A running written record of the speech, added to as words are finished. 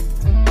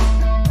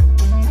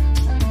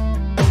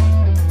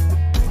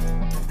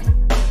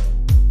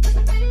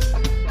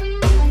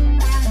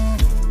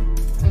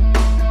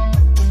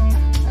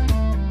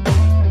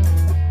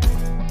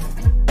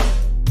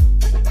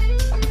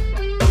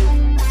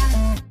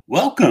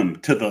Welcome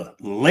to the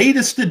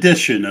latest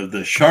edition of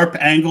the Sharp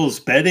Angles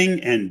Betting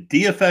and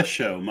DFS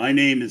Show. My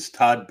name is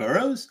Todd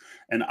Burrows,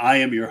 and I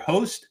am your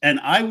host. And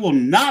I will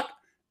not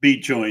be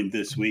joined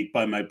this week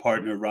by my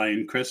partner,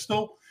 Ryan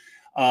Crystal.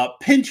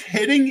 Pinch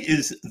hitting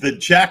is the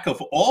jack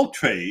of all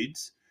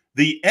trades,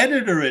 the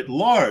editor at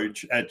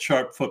large at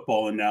Sharp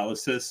Football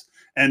Analysis,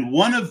 and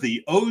one of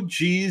the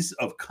OGs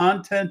of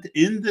content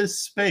in this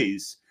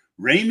space,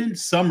 Raymond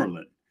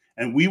Summerlin.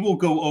 And we will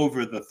go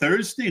over the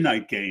Thursday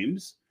night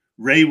games.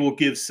 Ray will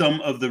give some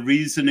of the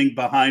reasoning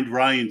behind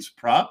Ryan's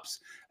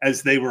props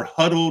as they were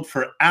huddled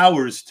for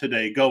hours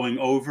today going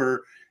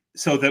over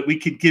so that we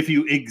could give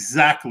you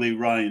exactly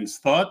Ryan's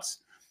thoughts.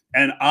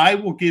 And I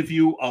will give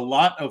you a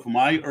lot of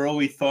my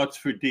early thoughts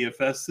for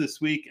DFS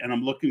this week, and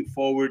I'm looking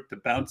forward to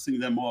bouncing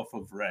them off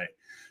of Ray.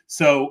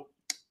 So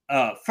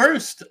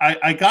first,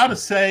 I got to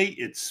say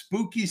it's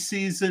spooky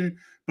season,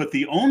 but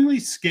the only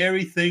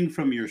scary thing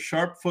from your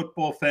Sharp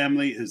Football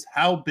family is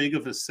how big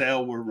of a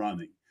sale we're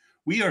running.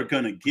 We are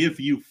going to give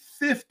you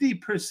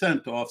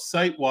 50% off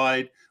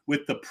site-wide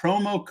with the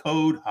promo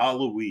code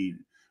Halloween.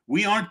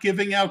 We aren't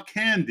giving out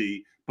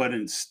candy, but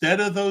instead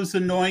of those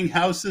annoying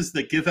houses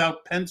that give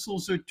out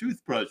pencils or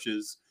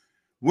toothbrushes,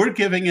 we're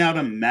giving out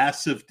a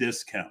massive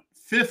discount,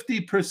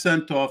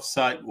 50% off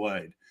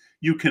site-wide.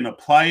 You can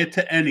apply it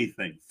to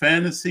anything,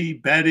 fantasy,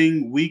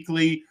 betting,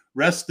 weekly,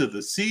 rest of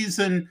the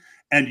season,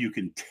 and you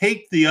can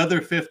take the other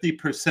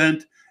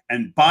 50%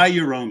 and buy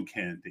your own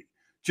candy.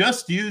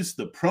 Just use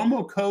the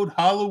promo code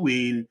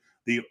Halloween.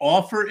 The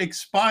offer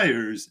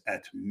expires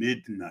at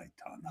midnight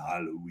on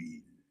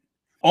Halloween.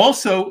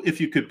 Also,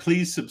 if you could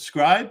please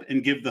subscribe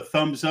and give the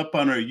thumbs up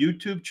on our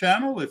YouTube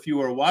channel if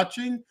you are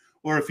watching,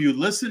 or if you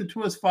listen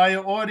to us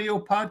via audio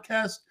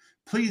podcast,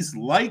 please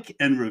like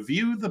and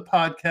review the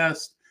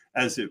podcast,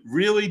 as it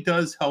really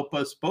does help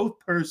us both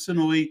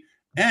personally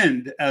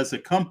and as a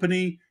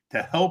company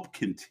to help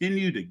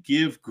continue to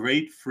give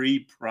great free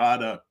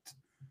product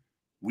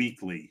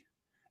weekly.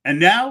 And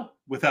now,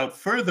 without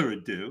further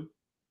ado,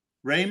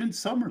 Raymond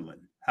Summerlin.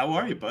 How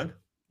are you, bud?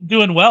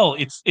 Doing well.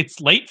 It's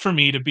late for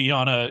me to be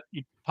on a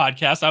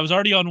podcast. I was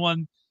already on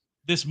one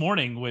this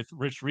morning with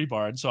Rich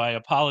Rebard, so I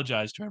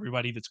apologize to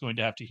everybody that's going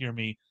to have to hear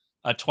me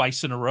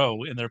twice in a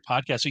row in their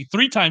podcast. So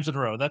 3 times in a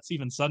row. That's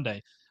even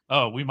Sunday.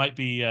 Oh, we might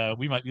be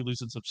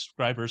losing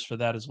subscribers for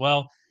that as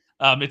well.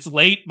 It's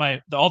late.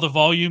 All the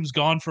volume's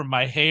gone from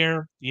my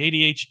hair. The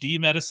ADHD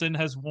medicine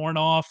has worn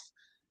off.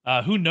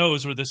 Who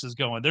knows where this is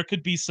going? There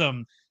could be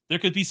some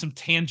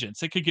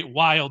tangents. It could get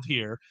wild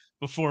here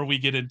before we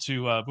get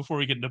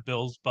into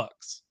Bills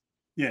Bucks.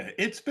 Yeah,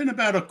 it's been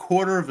about a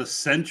quarter of a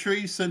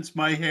century since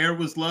my hair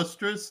was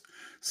lustrous.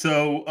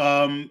 So,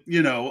 I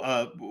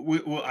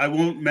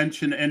won't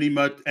mention any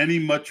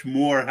much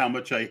more how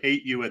much I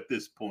hate you at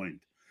this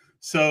point.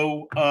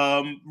 So,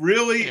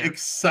 really Fair.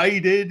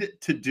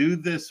 excited to do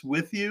this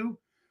with you.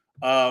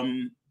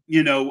 I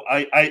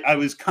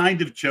was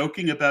kind of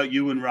joking about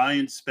you and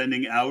Ryan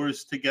spending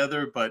hours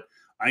together, but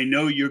I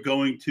know you're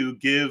going to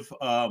give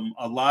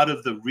a lot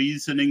of the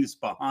reasonings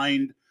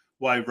behind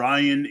why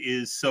Ryan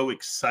is so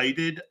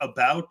excited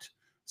about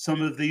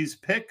some of these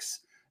picks.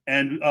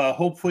 And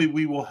hopefully,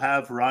 we will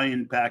have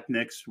Ryan back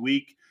next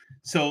week.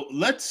 So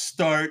let's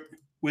start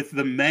with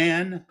the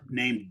man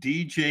named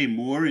DJ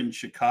Moore in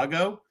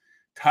Chicago,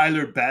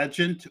 Tyler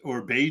Bagent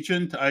or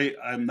Bagent.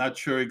 I'm not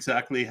sure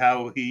exactly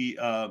how he.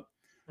 I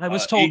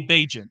was He told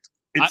Bajent.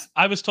 I, it's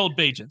I was told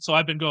Bajent, so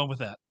I've been going with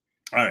that.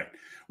 all right.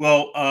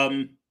 Well,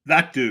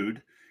 that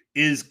dude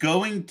is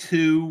going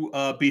to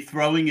be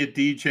throwing at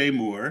DJ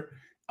Moore,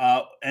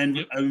 Yep.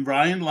 and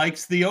Ryan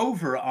likes the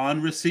over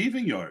on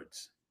receiving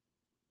yards.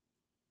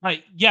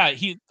 Right. Yeah,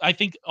 I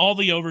think all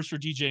the overs for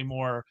DJ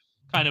Moore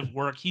kind of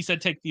work. He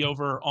said take the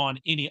over on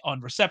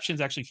receptions,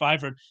 actually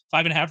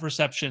 5.5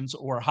 receptions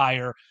or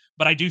higher.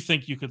 But I do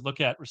think you could look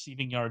at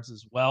receiving yards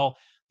as well.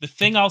 The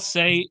thing I'll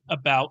say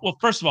about, well,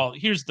 first of all,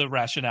 here's the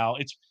rationale.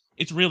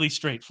 It's really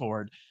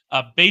straightforward.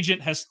 Bajent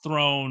has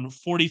thrown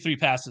 43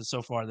 passes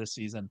so far this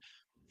season.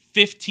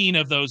 15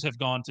 of those have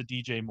gone to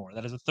DJ Moore.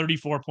 That is a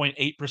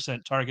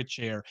 34.8% target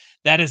share.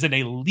 That is an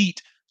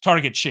elite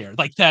target share.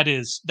 Like that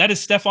is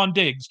Stephon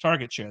Diggs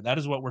target share. That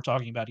is what we're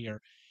talking about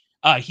here.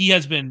 He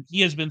has been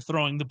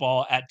throwing the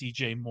ball at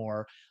DJ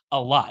Moore a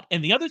lot.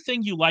 And the other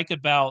thing you like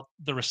about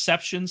the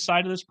reception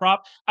side of this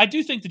prop, I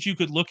do think that you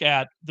could look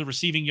at the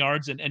receiving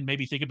yards and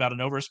maybe think about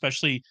an over,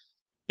 especially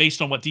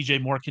based on what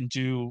DJ Moore can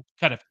do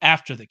kind of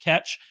after the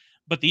catch.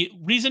 But the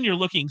reason you're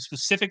looking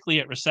specifically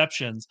at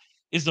receptions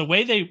is the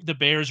way the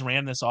Bears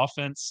ran this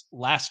offense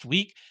last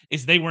week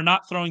is they were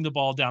not throwing the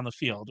ball down the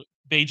field.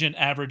 Bajent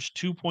averaged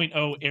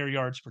 2.0 air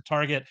yards per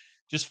target.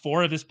 Just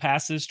 4 of his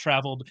passes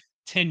traveled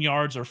 10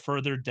 yards or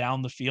further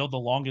down the field. The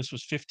longest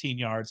was 15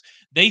 yards.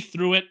 They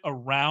threw it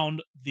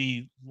around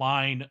the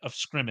line of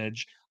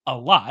scrimmage a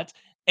lot.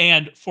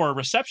 And for a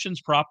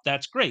receptions prop,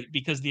 that's great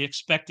because the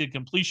expected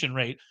completion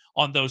rate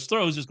on those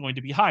throws is going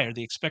to be higher.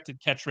 The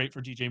expected catch rate for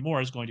DJ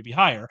Moore is going to be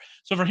higher.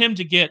 So for him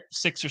to get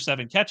 6 or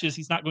 7 catches,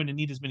 he's not going to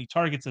need as many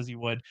targets as he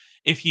would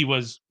if he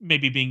was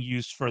maybe being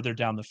used further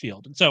down the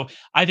field. And so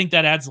I think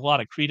that adds a lot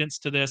of credence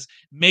to this.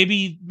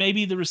 Maybe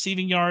the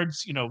receiving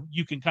yards,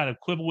 you can kind of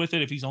quibble with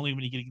it if he's only going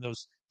to be getting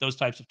those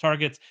types of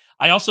targets.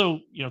 I also,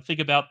 think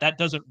about that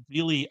doesn't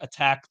really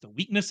attack the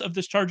weakness of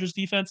this Chargers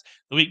defense.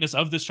 The weakness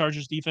of this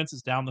Chargers defense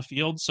is down the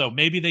field. So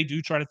maybe they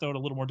do try to throw it a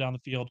little more down the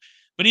field.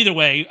 But either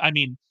way, I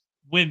mean,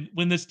 when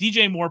this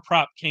DJ Moore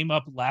prop came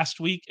up last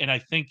week, and I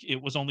think it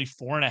was only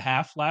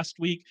 4.5 last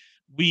week,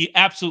 we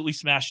absolutely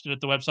smashed it at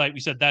the website. We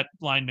said that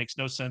line makes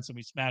no sense, and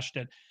we smashed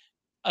it.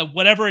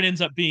 Whatever it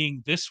ends up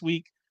being this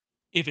week,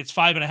 if it's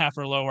 5.5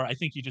 or lower, I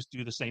think you just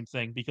do the same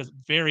thing because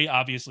very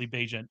obviously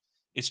Bajent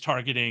is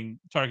targeting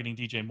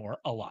DJ Moore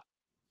a lot.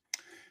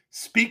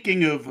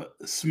 Speaking of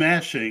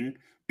smashing,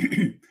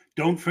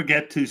 don't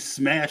forget to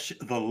smash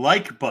the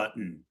like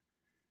button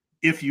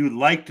if you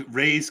liked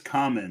Ray's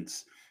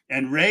comments.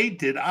 And Ray,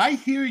 did I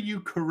hear you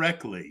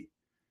correctly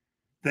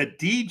that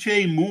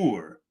DJ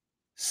Moore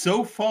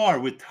so far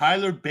with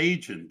Tyler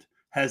Bajent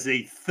has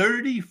a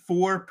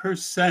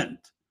 34%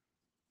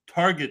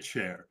 target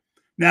share?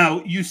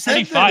 Now, you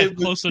said that it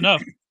was close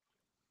enough.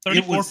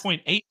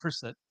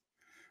 34.8%.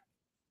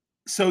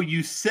 So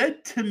you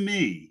said to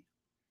me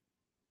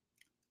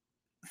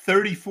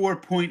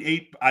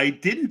 34.8. I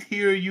didn't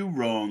hear you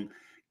wrong.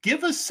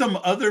 Give us some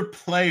other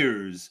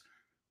players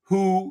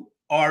who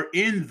are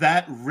in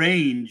that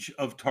range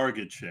of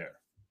target share.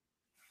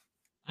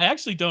 I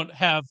actually don't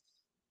have,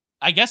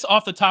 I guess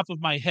off the top of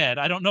my head,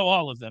 I don't know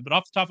all of them, but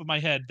off the top of my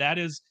head,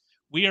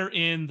 we are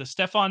in the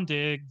Stephon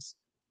Diggs,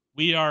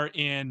 we are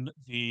in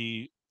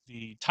the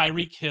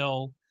Tyreek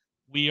Hill,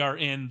 we are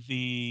in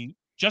the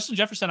Justin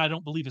Jefferson. I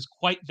don't believe is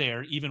quite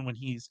there, even when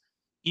he's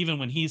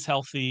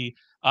healthy.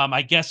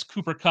 I guess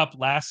Cooper Kupp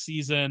last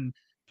season,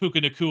 Puka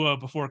Nacua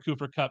before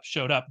Cooper Kupp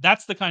showed up.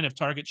 That's the kind of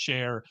target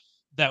share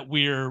that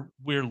we're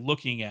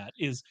looking at.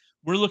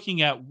 We're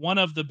looking at one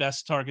of the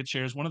best target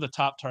shares, one of the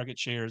top target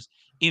shares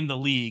in the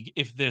league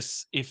if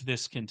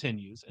this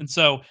continues. And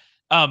so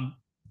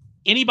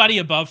anybody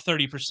above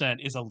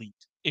 30% is elite.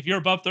 If you're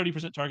above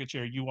 30% target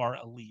share, you are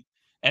elite.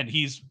 And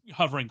he's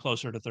hovering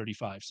closer to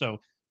 35. So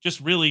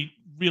just really,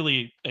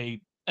 really an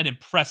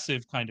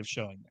impressive kind of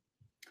showing there.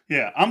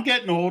 Yeah, I'm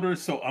getting older,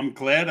 so I'm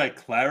glad I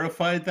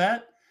clarified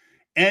that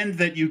and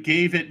that you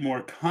gave it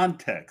more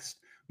context.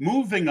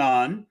 Moving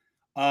on,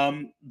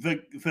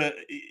 the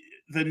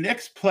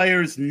next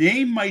player's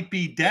name might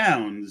be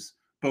Downs,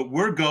 but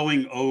we're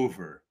going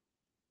over.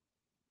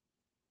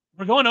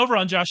 We're going over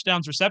on Josh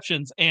Downs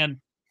receptions, and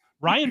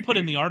Ryan put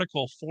in the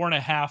article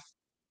 4.5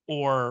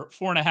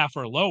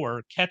 or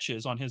lower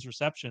catches on his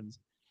receptions.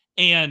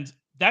 And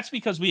that's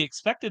because we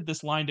expected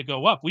this line to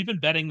go up. We've been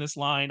betting this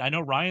line. I know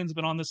Ryan's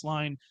been on this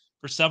line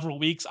for several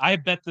weeks.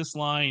 I've bet this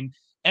line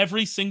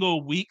every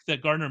single week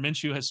that Gardner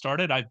Minshew has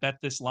started. I've bet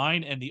this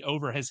line, and the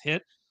over has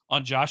hit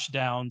on Josh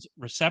Downs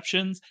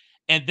receptions.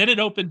 And then it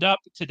opened up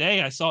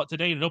today. I saw it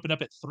today, and it opened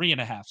up at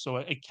 3.5. So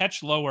a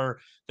catch lower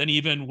than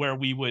even where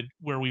we would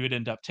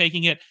end up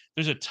taking it.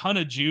 There's a ton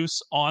of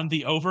juice on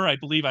the over. I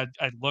believe I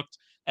looked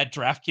at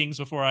DraftKings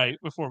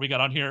before we got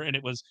on here, and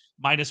it was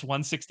minus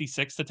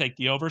 166 to take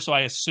the over. So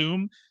I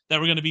assume that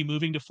we're going to be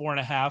moving to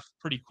 4.5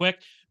 pretty quick.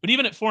 But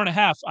even at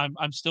 4.5,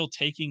 I'm still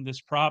taking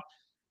this prop.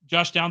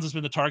 Josh Downs has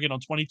been the target on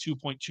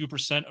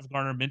 22.2% of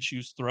Gardner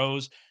Minshew's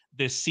throws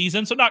this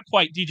season. So not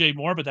quite DJ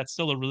Moore, but that's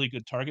still a really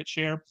good target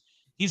share.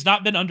 He's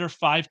not been under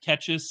 5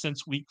 catches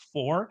since week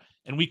 4,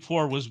 and week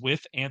 4 was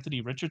with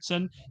Anthony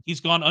Richardson.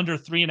 He's gone under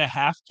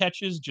 3.5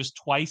 catches just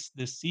twice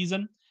this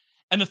season.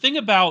 And the thing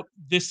about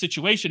this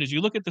situation is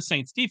you look at the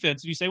Saints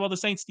defense and you say, well, the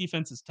Saints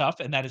defense is tough,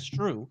 and that is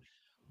true.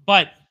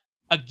 But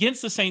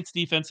against the Saints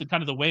defense and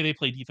kind of the way they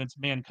play defense,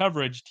 man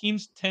coverage,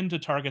 teams tend to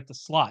target the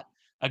slot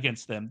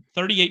against them.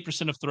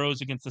 38% of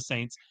throws against the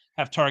Saints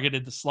have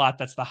targeted the slot.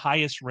 That's the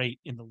highest rate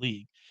in the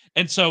league.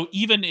 And so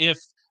even if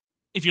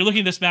you're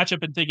looking at this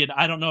matchup and thinking,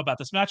 I don't know about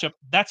this matchup,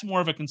 that's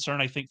more of a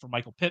concern, I think, for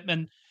Michael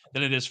Pittman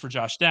than it is for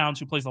Josh Downs,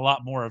 who plays a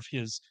lot more of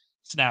his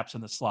snaps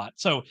in the slot.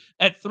 So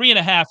at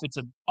 3.5, it's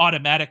an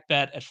automatic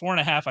bet. At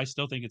 4.5, I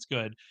still think it's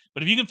good.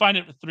 But if you can find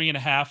it at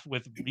 3.5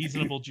 with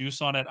reasonable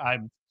juice on it,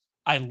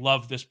 I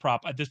love this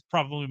prop. This is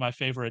probably my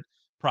favorite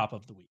prop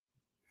of the week.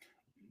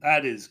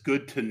 That is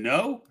good to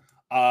know.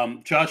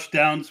 Josh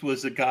Downs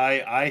was a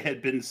guy I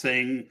had been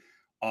saying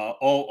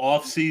all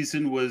off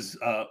season was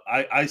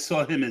I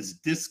saw him as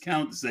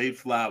discount Zay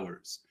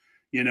Flowers.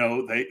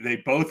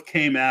 They both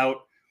came out.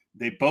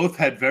 They both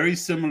had very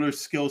similar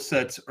skill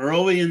sets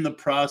early in the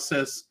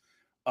process.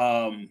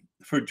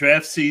 For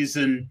draft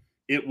season,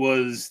 they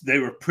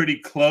were pretty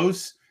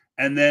close,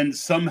 and then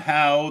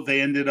somehow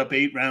they ended up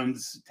 8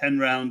 rounds, 10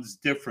 rounds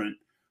different.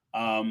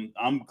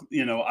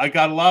 I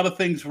got a lot of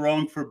things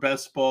wrong for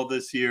best ball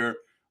this year.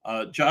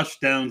 Josh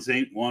Downs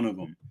ain't one of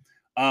them.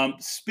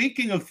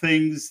 Speaking of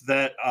things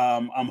that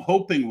I'm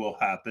hoping will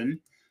happen,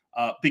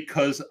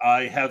 because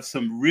I have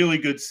some really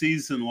good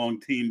season long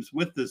teams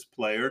with this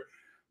player.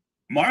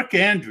 Mark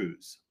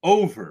Andrews,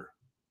 over.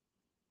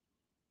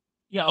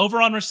 Yeah,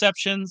 over on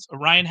receptions.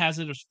 Ryan has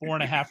it as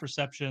 4.5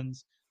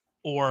 receptions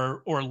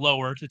or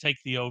lower to take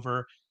the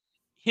over.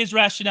 His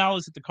rationale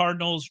is that the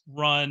Cardinals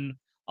run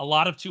a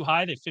lot of too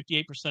high. They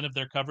 58% of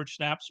their coverage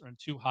snaps are in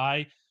too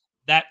high.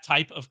 That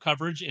type of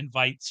coverage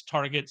invites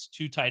targets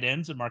to tight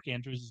ends, and Mark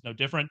Andrews is no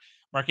different.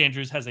 Mark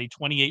Andrews has a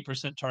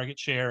 28% target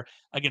share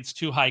against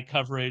too high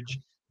coverage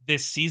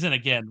this season.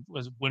 Again,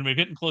 was when we're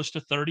getting close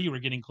to 30, we're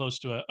getting close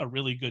to a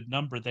really good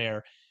number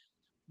there.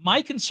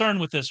 My concern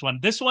with this one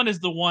is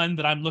the one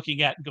that I'm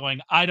looking at and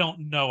going, I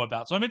don't know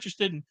about. So I'm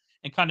interested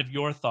in kind of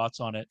your thoughts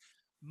on it.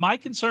 My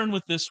concern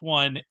with this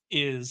one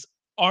is,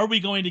 are we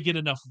going to get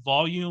enough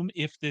volume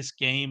if this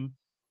game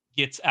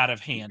gets out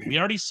of hand? We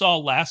already saw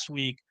last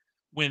week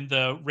when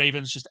the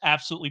Ravens just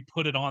absolutely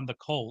put it on the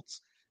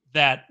Colts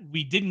that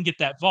we didn't get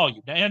that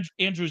volume. Now,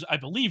 Andrews, I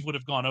believe, would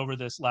have gone over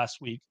this last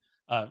week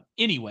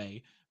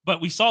anyway, but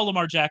we saw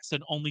Lamar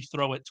Jackson only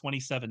throw it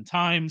 27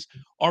 times.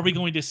 Are we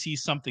going to see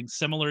something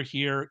similar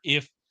here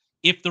if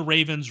the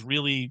Ravens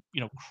really,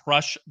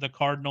 crush the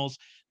Cardinals?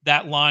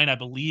 That line, I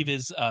believe,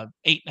 is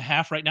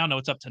 8.5 right now. No,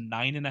 it's up to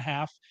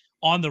 9.5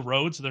 on the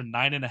road. So they're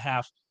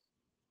 9.5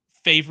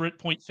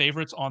 point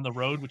favorites on the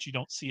road, which you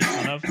don't see a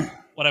ton of.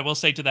 What I will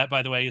say to that,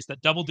 by the way, is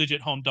that double-digit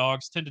home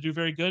dogs tend to do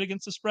very good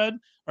against the spread,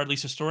 or at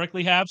least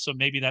historically have. So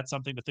maybe that's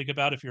something to think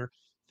about if you're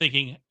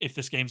thinking if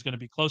this game's going to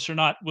be close or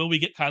not. Will we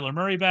get Kyler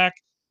Murray back?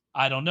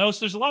 I don't know. So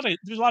there's a lot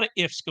of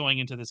ifs going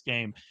into this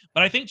game.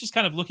 But I think just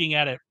kind of looking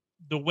at it,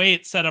 the way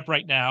it's set up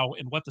right now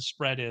and what the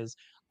spread is,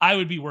 I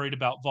would be worried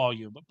about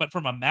volume. But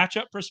from a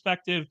matchup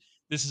perspective,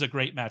 this is a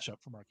great matchup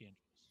for Mark Andrews.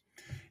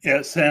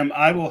 Yeah, Sam,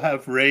 I will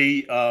have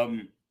Ray.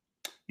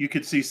 You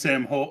could see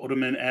Sam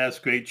Holdeman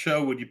ask, great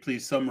show. Would you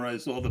please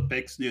summarize all the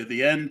picks near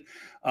the end?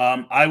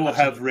 I will Absolutely.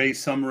 have Ray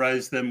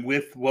summarize them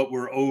with what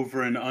we're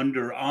over and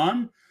under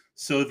on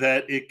so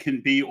that it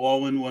can be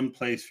all in one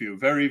place for you.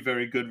 Very,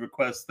 very good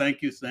request.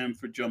 Thank you, Sam,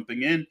 for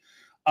jumping in.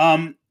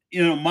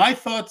 My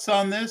thoughts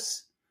on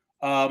this.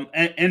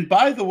 And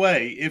by the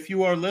way, if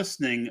you are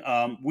listening,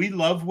 we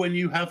love when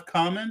you have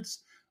comments,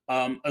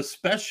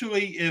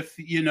 especially if,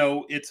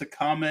 it's a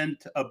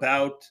comment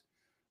about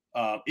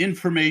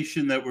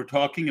information that we're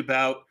talking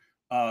about,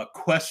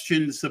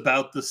 questions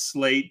about the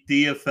slate,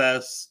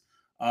 DFS.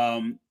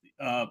 Um,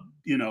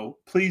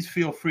 please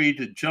feel free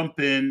to jump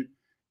in,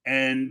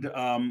 and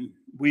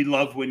we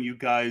love when you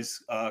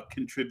guys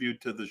contribute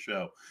to the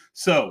show.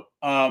 So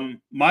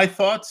my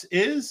thoughts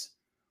is,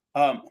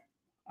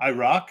 I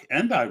rock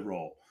and I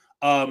roll,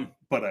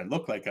 but I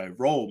look like I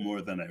roll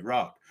more than I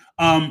rock.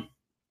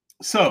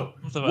 So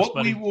Both of us,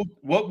 buddy.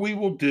 what we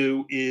will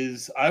do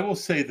is, I will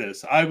say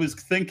this. I was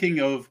thinking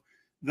of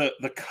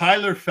the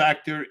Kyler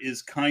factor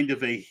is kind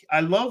of I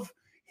love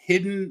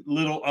hidden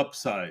little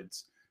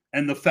upsides.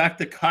 And the fact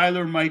that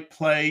Kyler might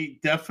play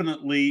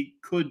definitely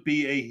could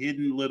be a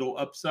hidden little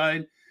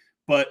upside.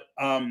 But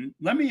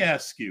let me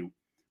ask you,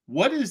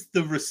 what is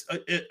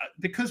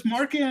because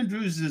Mark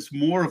Andrews is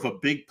more of a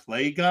big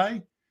play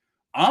guy.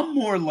 I'm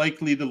more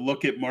likely to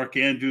look at Mark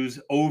Andrews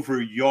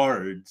over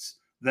yards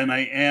than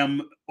I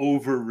am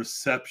over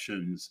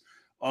receptions.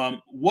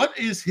 What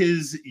is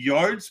his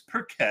yards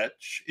per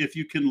catch, if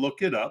you can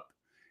look it up,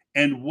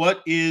 and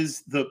what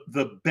is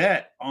the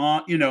bet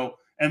on,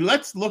 and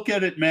let's look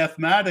at it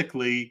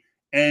mathematically,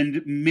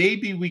 and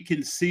maybe we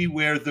can see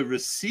where the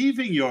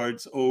receiving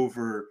yards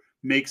over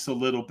makes a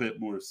little bit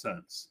more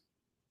sense.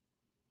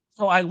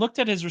 So I looked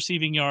at his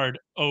receiving yard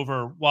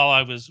over while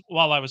I was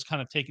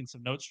kind of taking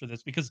some notes for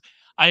this, because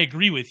I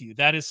agree with you.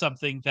 That is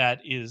something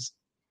that is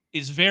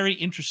very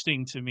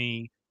interesting to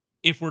me.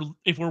 If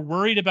we're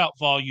worried about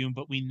volume,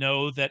 but we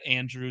know that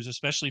Andrews,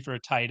 especially for a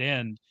tight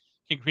end,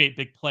 can create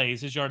big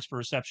plays. His yards per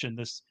reception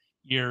this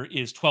year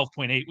is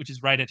 12.8, which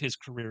is right at his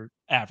career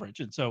average.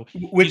 And so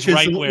Which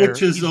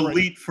is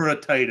elite for a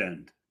tight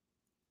end.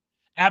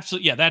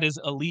 absolutely, yeah, that is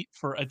elite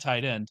for a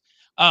tight end.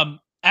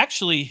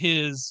 Actually,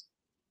 his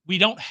we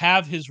don't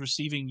have his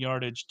receiving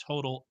yardage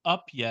total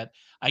up yet.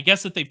 I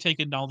guess that they've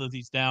taken all of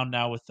these down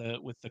now with the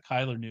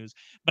Kyler news,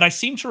 but I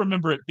seem to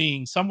remember it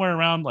being somewhere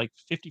around like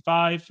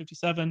 55,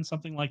 57,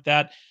 something like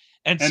that.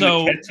 And And the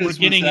so we're catches was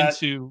getting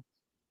at into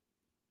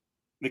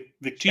the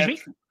excuse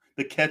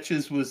me,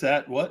 catches was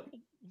at what?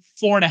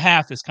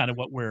 4.5 is kind of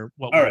what we're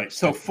All right.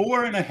 So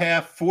expecting.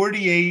 4.5,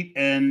 48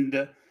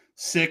 and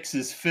 6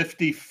 is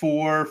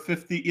 54,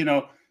 50,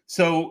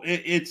 so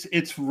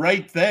it's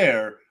right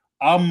there.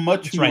 I'm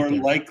much It's right more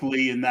there.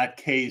 likely in that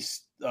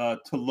case to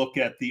look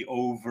at the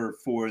over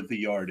for the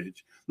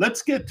yardage.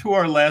 Let's get to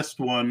our last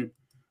one.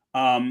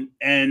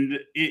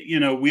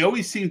 We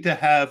always seem to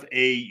have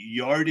a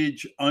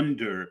yardage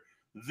under.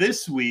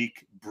 This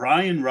week,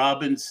 Brian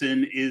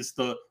Robinson is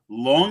the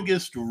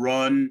longest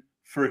run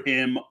for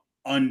him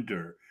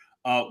under.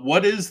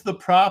 What is the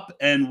prop,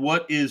 and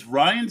what is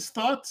Ryan's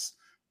thoughts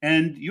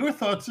and your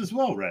thoughts as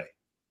well, Ray?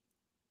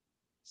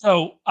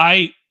 So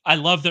I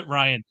love that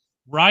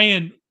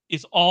Ryan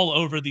is all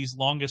over these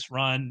longest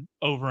run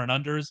over and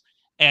unders,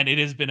 and it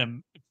has been a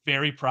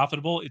very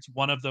profitable. It's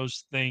one of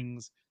those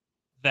things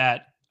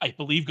that I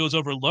believe goes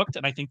overlooked,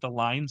 and I think the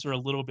lines are a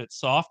little bit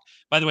soft.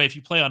 By the way, if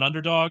you play on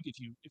Underdog, if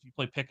you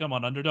play Pick'em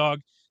on Underdog,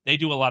 they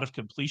do a lot of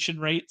completion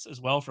rates as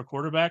well for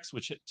quarterbacks,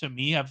 which to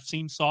me have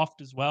seemed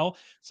soft as well.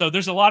 So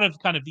there's a lot of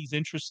kind of these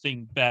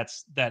interesting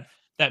bets that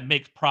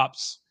make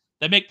props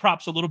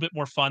a little bit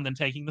more fun than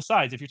taking the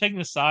sides. If you're taking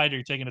the side or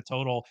you're taking a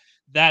total,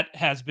 that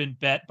has been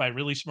bet by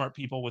really smart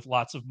people with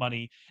lots of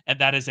money, and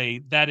that is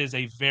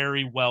a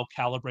very well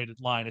calibrated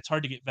line. It's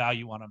hard to get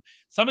value on them.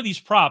 Some of these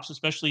props,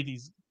 especially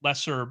these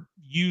lesser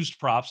used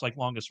props like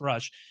longest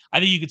rush, I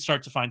think you could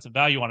start to find some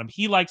value on him.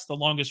 He likes the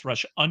longest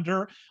rush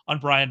under on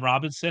Brian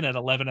Robinson at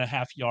 11 and a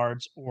half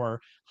yards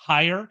or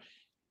higher.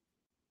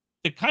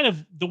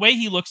 The way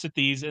he looks at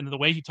these and the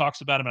way he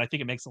talks about them, and I think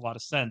it makes a lot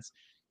of sense,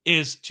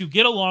 is to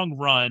get a long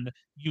run,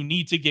 you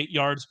need to get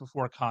yards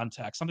before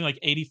contact. Something like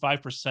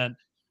 85%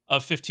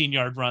 of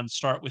 15-yard runs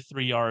start with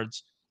 3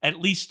 yards, at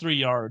least 3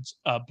 yards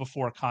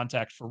before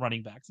contact for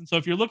running backs. And so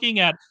if you're looking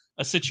at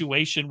a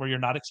situation where you're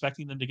not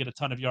expecting them to get a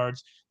ton of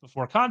yards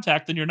before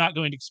contact, then you're not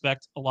going to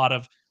expect a lot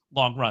of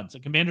long runs. The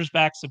Commanders'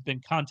 backs have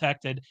been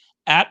contacted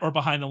at or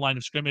behind the line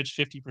of scrimmage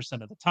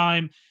 50% of the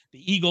time.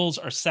 The Eagles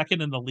are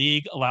second in the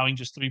league, allowing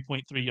just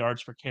 3.3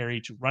 yards per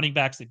carry to running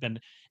backs. They've been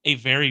a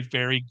very,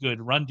 very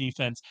good run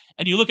defense.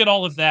 And you look at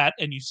all of that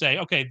and you say,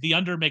 okay, the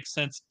under makes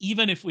sense,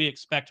 even if we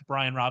expect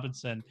Brian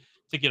Robinson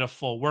to get a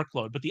full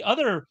workload. But the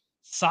other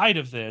side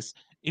of this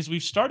is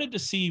we've started to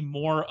see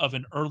more of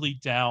an early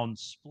down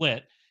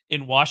split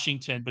in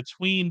Washington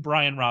between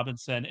Brian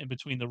Robinson and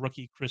between the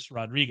rookie Chris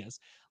Rodriguez.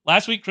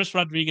 Last week, Chris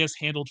Rodriguez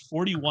handled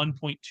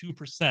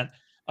 41.2%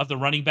 of the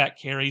running back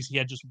carries. He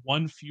had just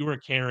one fewer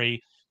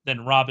carry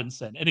than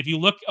Robinson. And if you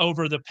look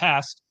over the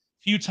past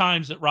few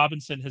times that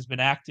Robinson has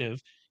been active,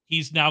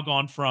 he's now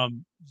gone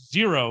from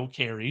 0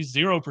 carries,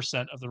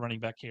 0% of the running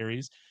back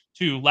carries,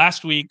 to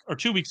last week or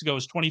 2 weeks ago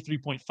was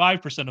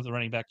 23.5% of the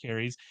running back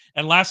carries.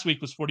 And last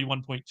week was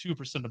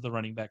 41.2% of the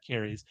running back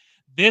carries.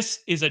 This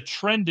is a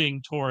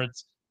trending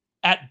towards,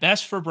 at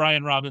best for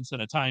Brian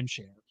Robinson, a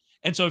timeshare.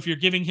 And so if you're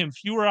giving him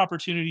fewer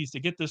opportunities to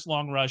get this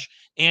long rush,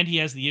 and he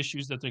has the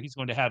issues that he's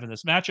going to have in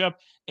this matchup,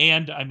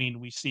 and I mean,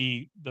 we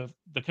see the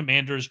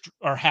Commanders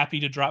are happy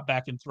to drop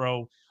back and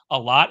throw a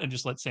lot and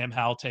just let Sam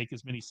Howell take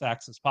as many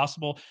sacks as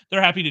possible.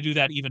 They're happy to do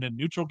that even in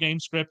neutral game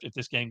script. If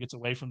this game gets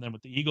away from them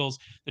with the Eagles,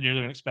 then you're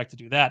going to expect to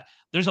do that.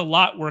 There's a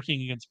lot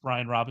working against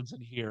Brian Robinson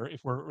here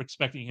if we're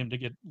expecting him to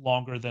get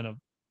longer than a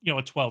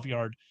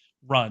 12-yard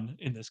run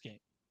in this game.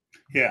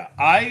 Yeah,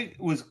 I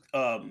was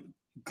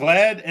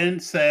glad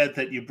and sad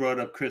that you brought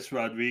up Chris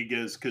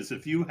Rodriguez, because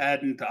if you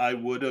hadn't, I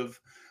would have.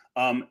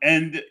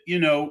 And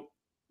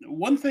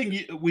one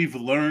thing we've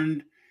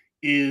learned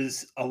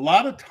is a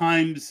lot of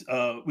times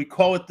we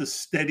call it the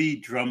steady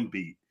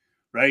drumbeat,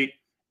 right?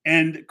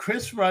 And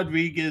Chris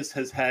Rodriguez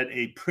has had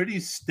a pretty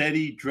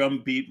steady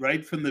drumbeat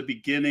right from the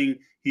beginning.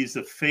 He's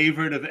a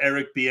favorite of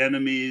Eric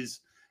Bieniemy's.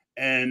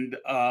 And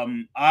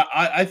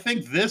I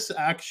think this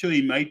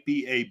actually might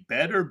be a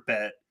better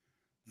bet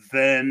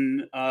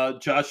than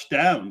Josh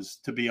Downs,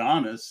 to be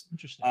honest.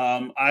 Interesting.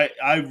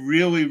 I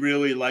really,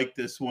 really like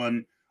this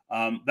one.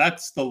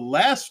 That's the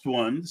last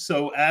one.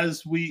 So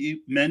as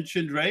we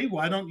mentioned, Ray,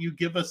 why don't you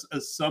give us a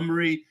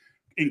summary?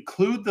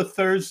 Include the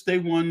Thursday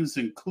ones,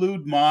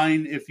 include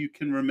mine if you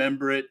can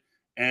remember it,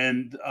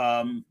 and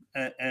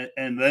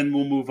then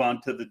we'll move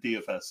on to the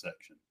DFS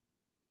section.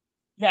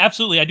 Yeah,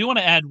 absolutely. I do want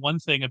to add one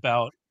thing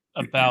about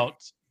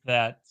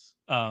that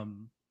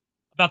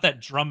about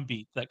that drum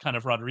beat, that kind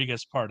of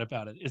Rodriguez part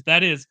about it,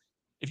 is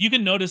if you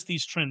can notice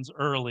these trends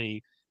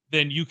early,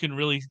 then you can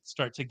really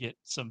start to get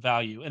some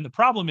value. And the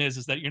problem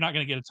is that you're not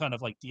going to get a ton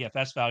of like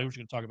DFS value, which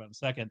we're going to talk about in a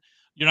second.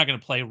 You're not going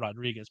to play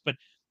Rodriguez, but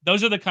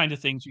those are the kind of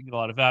things you can get a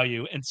lot of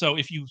value. And so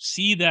if you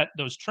see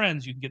those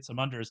trends, you can get some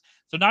unders.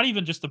 So not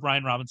even just the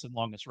Brian Robinson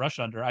longest rush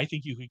under. I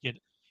think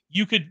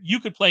you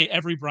could play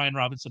every Brian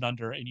Robinson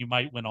under, and you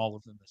might win all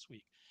of them this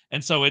week.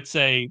 And so it's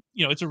a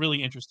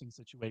really interesting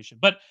situation.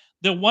 But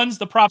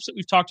the props that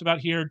we've talked about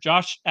here,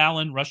 Josh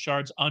Allen rush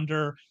yards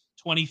under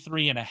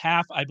 23 and a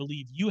half. I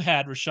believe you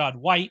had Rachaad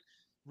White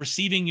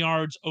receiving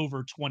yards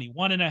over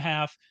 21 and a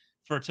half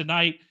for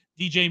tonight.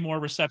 DJ Moore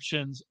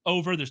receptions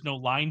over. There's no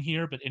line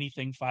here, but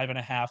anything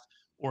 5.5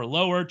 or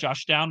lower.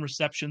 Josh Down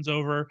receptions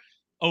over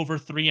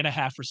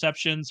 3.5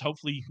 receptions.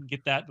 Hopefully you can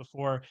get that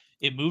before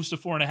it moves to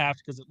 4.5,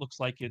 because it looks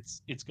like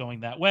it's going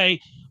that way.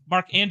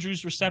 Mark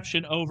Andrews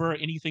reception over,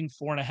 anything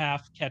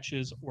 4.5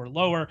 catches or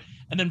lower.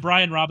 And then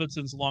Brian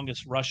Robinson's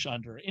longest rush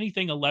under,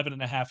 anything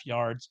 11.5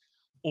 yards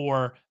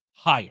or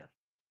higher.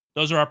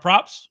 Those are our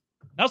props.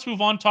 Now let's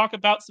move on, talk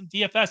about some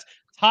DFS.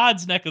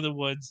 Todd's neck of the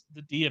woods,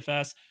 the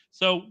DFS.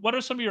 So what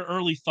are some of your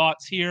early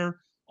thoughts here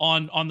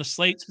on the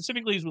slate,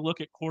 specifically as we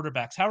look at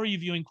quarterbacks? How are you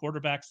viewing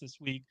quarterbacks this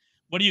week?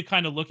 What are you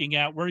kind of looking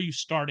at? Where are you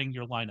starting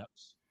your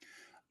lineups?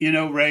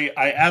 Ray,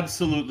 I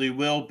absolutely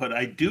will, but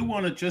I do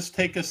want to just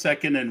take a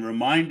second and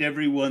remind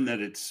everyone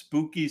that it's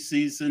spooky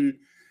season.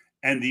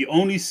 And the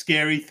only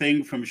scary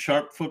thing from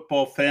Sharp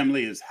Football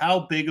Family is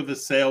how big of a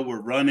sale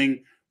we're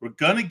running We're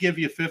going to give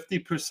you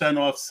 50%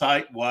 off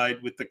site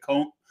wide with the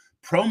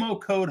promo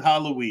code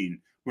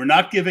Halloween. We're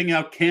not giving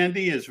out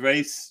candy, as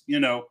Race,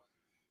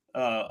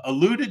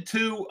 alluded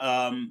to.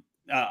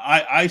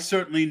 I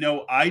certainly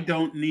know I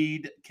don't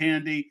need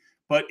candy,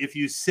 but if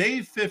you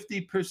save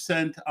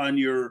 50% on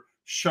your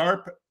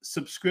Sharp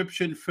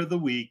subscription for the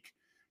week,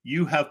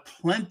 you have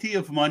plenty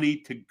of money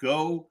to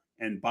go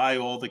and buy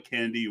all the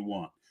candy you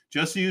want.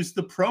 Just use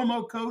the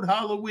promo code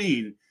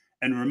Halloween.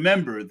 And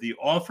remember, the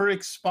offer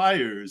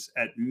expires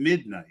at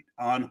midnight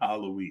on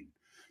Halloween.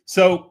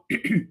 So,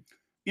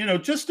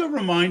 just a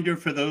reminder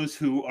for those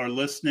who are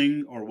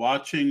listening or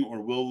watching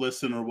or will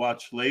listen or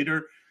watch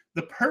later.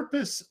 The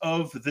purpose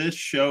of this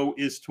show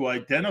is to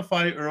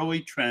identify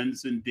early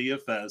trends in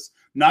DFS,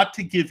 not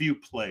to give you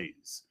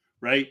plays,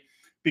 right?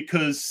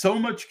 Because so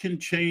much can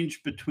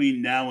change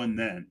between now and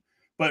then.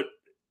 But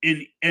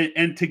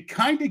and to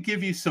kind of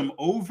give you some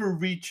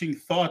overreaching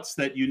thoughts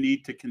that you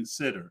need to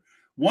consider.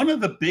 One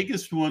of the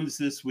biggest ones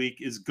this week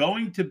is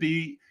going to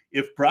be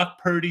if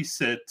Brock Purdy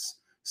sits,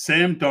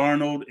 Sam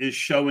Darnold is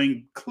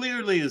showing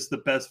clearly as the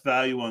best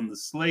value on the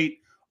slate.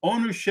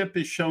 Ownership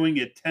is showing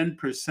at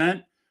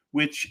 10%,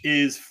 which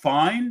is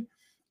fine.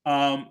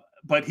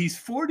 But he's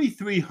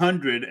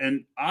 4,300,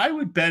 and I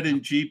would bet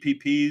in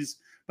GPPs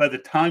by the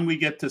time we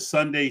get to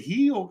Sunday,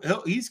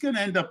 he's going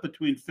to end up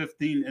between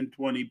 15 and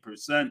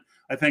 20%.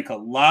 I think a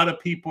lot of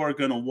people are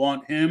going to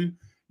want him.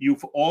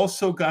 You've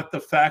also got the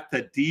fact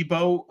that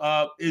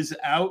Debo is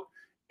out,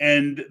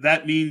 and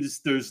that means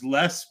there's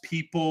less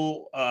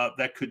people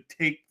that could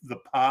take the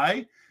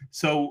pie.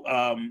 So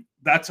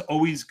that's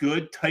always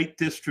good. Tight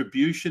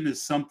distribution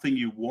is something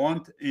you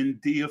want in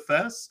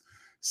DFS.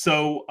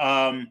 So,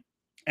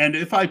 and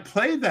if I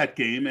play that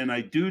game and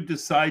I do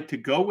decide to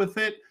go with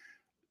it,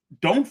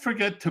 don't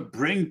forget to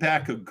bring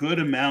back a good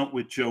amount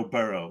with Joe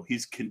Burrow.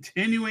 He's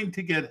continuing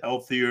to get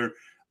healthier.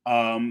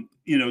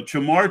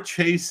 Jamar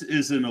Chase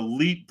is an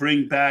elite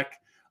bring back.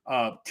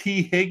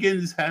 T.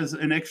 Higgins has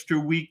an extra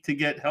week to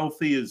get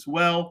healthy as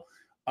well.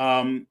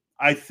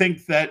 I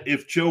think that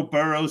if Joe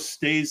Burrow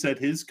stays at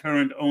his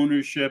current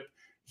ownership,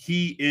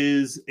 he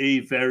is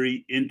a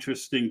very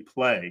interesting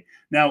play.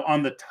 Now,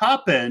 on the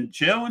top end,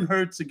 Jalen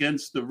Hurts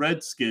against the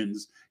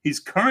Redskins, he's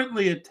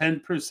currently at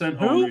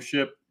 10%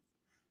 ownership.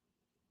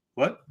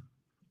 What?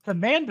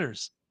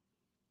 Commanders.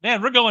 Man,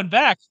 we're going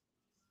back.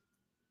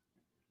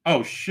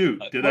 Oh,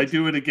 shoot. Did I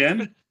do it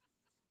again?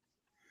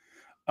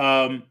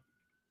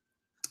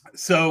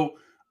 So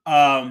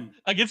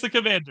against the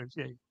Commanders,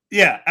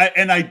 yeah,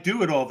 and I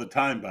do it all the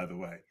time. By the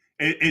way,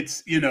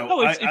 it's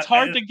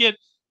hard to get.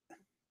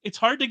 It's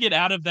hard to get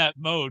out of that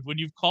mode when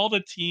you've called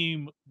a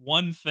team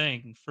one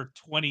thing for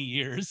 20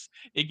 years.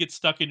 It gets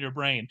stuck in your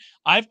brain.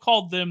 I've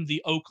called them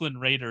the Oakland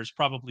Raiders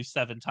probably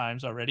 7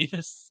 times already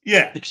this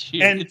year.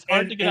 It's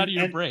hard to get out of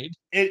your brain.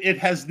 It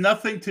has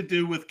nothing to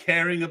do with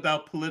caring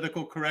about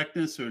political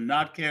correctness or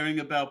not caring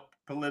about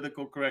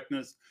political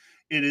correctness.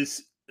 It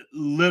is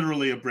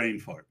literally a brain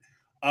fart.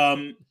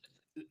 I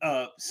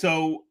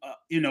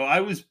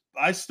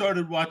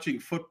started watching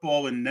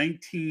football in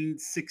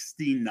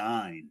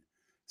 1969.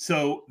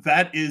 So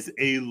that is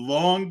a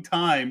long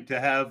time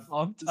to have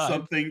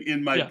something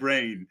in my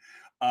brain.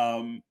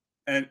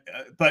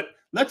 But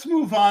let's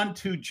move on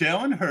to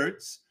Jalen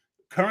Hurts,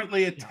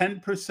 currently at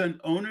 10%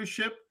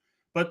 ownership.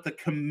 But the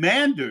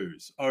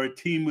Commanders are a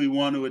team we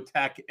want to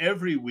attack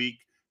every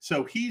week.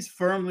 So he's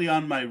firmly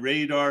on my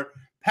radar.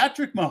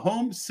 Patrick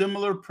Mahomes,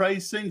 similar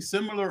pricing,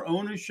 similar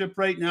ownership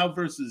right now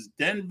versus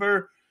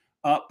Denver.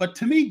 But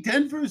to me,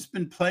 Denver's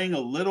been playing a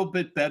little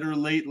bit better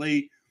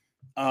lately.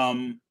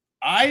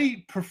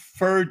 I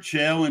prefer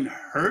Jalen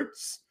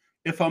Hurts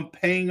if I'm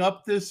paying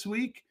up this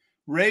week.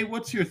 Ray,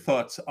 what's your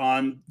thoughts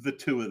on the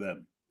two of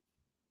them?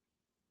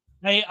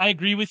 I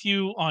agree with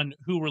you on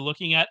who we're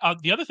looking at.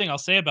 The other thing I'll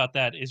say about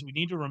that is we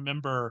need to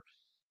remember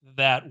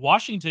that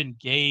Washington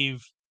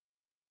gave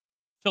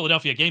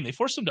Philadelphia a game. They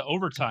forced them to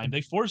overtime.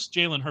 They forced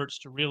Jalen Hurts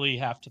to really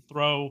have to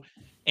throw,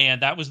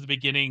 and that was the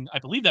beginning. I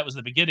believe that was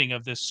the beginning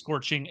of this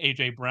scorching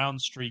A.J. Brown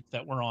streak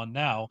that we're on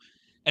now.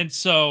 And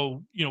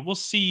so, we'll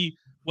see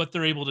what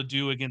they're able to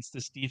do against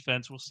this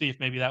defense. We'll see if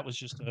maybe that was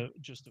just a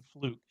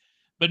fluke.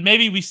 But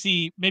maybe we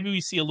see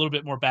a little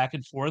bit more back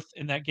and forth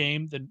in that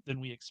game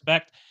than we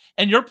expect.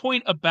 And your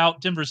point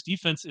about Denver's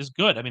defense is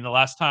good. I mean, the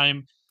last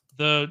time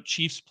the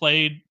Chiefs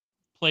played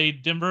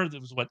Denver, that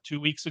was 2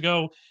 weeks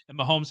ago, and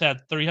Mahomes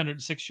had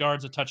 306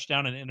 yards, a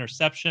touchdown, and an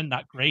interception.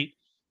 Not great,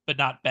 but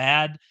not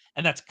bad.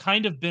 And that's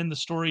kind of been the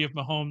story of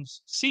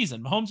Mahomes'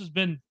 season. Mahomes has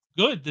been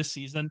good this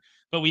season,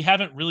 but we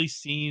haven't really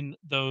seen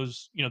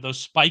those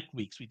spike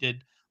weeks. We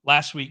did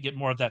last week get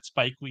more of that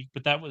spike week,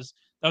 but that was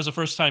the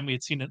first time we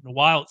had seen it in a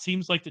while. It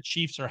seems like the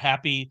Chiefs are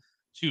happy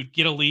to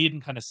get a lead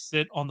and kind of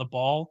sit on the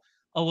ball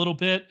a little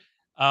bit.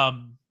 I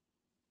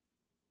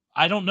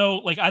don't know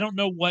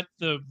what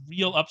the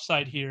real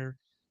upside here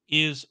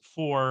is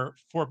for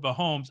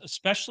Mahomes,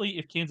 especially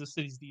if Kansas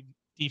City's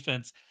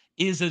defense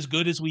is as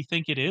good as we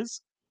think it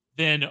is.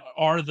 Then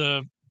are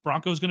the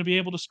Broncos going to be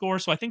able to score?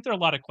 So I think there are a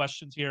lot of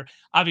questions here.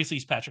 Obviously,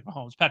 he's Patrick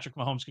Mahomes. Patrick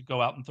Mahomes could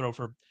go out and throw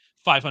for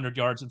 500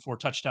 yards and 4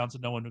 touchdowns,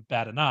 and no one would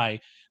bat an eye.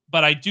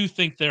 But I do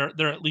think there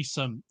are at least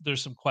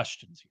there's some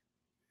questions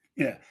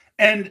here. Yeah.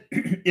 And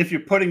if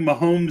you're putting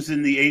Mahomes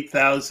in the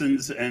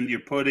 8,000s and you're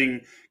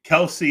putting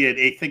Kelsey at,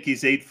 I think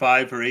he's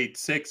 8.5 or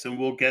 8.6, and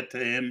we'll get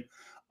to him,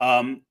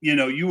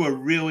 you are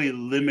really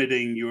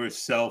limiting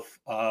yourself.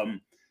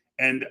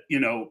 And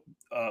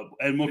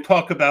we'll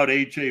talk about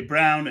A.J.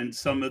 Brown and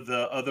some of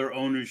the other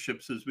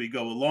ownerships as we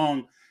go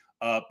along.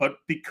 But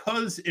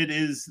because it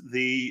is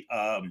the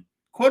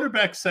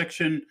quarterback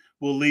section,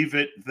 we'll leave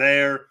it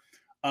there.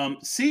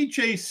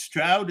 CJ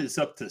Stroud is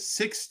up to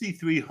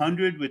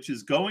 6,300, which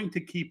is going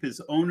to keep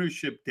his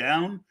ownership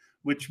down,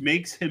 which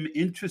makes him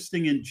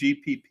interesting in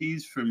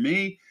GPPs for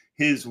me.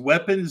 His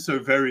weapons are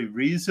very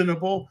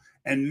reasonable.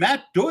 And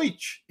Matt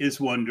Deutsch is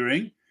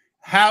wondering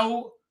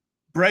how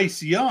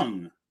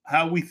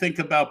we think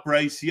about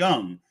Bryce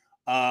Young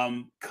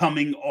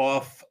coming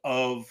off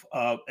of,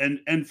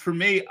 and for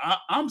me,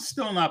 I'm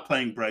still not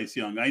playing Bryce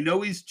Young. I know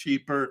he's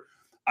cheaper.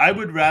 I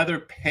would rather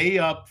pay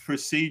up for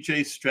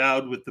CJ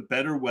Stroud with the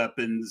better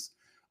weapons.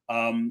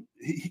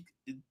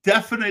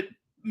 Definite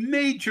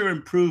major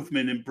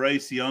improvement in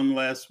Bryce Young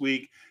last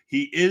week.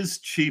 He is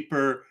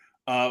cheaper,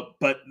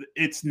 but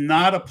it's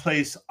not a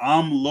place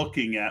I'm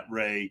looking at,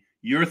 Ray.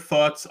 Your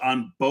thoughts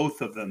on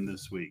both of them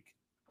this week?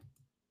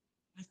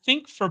 I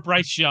think for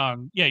Bryce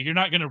Young, yeah, you're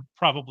not going to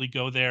probably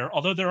go there,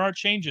 although there are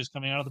changes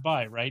coming out of the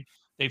bye, right?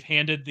 They've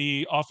handed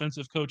the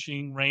offensive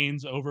coaching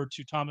reins over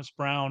to Thomas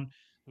Brown,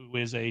 who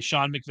is a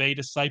Sean McVay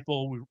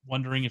disciple. We're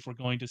wondering if we're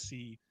going to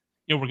see,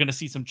 we're going to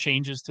see some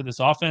changes to this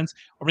offense.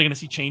 Are we going to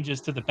see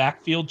changes to the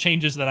backfield,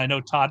 changes that I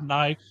know Todd and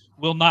I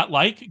will not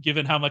like,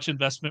 given how much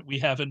investment we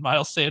have in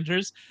Miles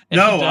Sanders and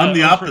No, I'm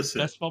the over opposite.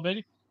 Best Ball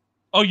Baby?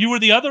 Oh, you were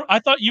the other? I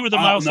thought you were the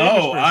Miles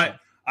Sanders No, person.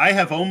 I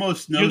have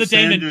almost no You're the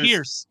Damon Sanders.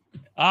 Pierce.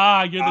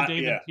 You're the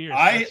David Pierce.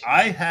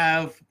 I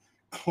have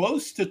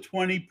close to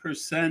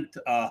 20%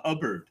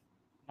 Hubbard.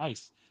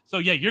 Nice. So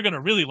yeah, you're going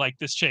to really like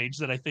this change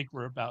that I think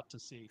we're about to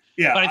see.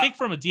 Yeah, But I think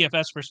from a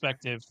DFS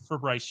perspective for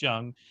Bryce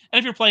Young, and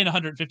if you're playing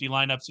 150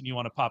 lineups and you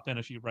want to pop in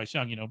a few Bryce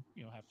Young,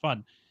 have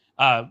fun.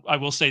 I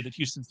will say that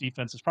Houston's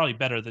defense is probably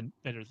better than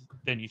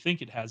you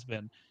think it has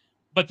been.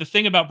 But the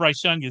thing about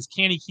Bryce Young is,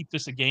 can he keep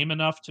this a game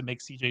enough to make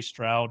CJ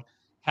Stroud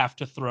have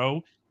to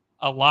throw?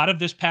 A lot of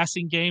this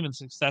passing game and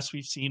success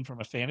we've seen from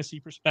a fantasy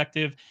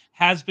perspective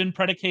has been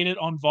predicated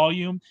on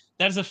volume.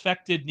 That has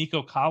affected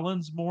Nico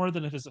Collins more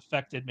than it has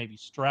affected maybe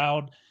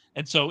Stroud.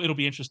 And so it'll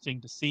be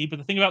interesting to see. But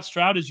the thing about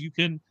Stroud is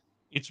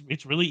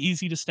it's really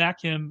easy to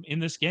stack him in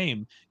this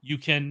game. You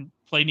can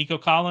play Nico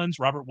Collins.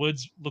 Robert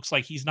Woods looks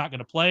like he's not going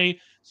to play.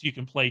 So you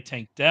can play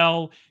Tank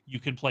Dell. You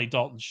can play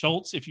Dalton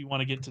Schultz if you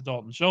want to get to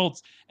Dalton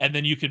Schultz. And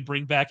then you can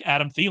bring back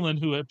Adam Thielen,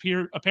 who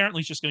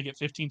apparently is just going to get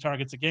 15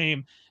 targets a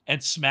game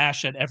and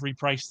smash at every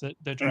price that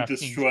and DraftKings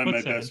destroy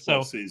puts my him. best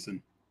ball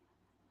season.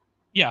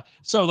 Yeah.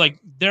 So like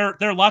there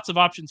are lots of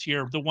options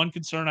here. The one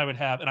concern I would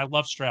have, and I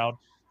love Stroud,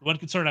 the one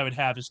concern I would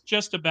have is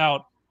just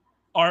about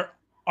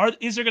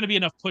is there going to be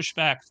enough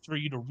pushback for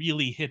you to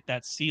really hit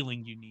that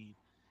ceiling you need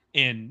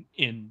in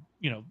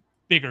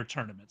bigger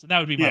tournaments? And that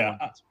would be my one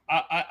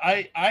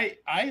concern.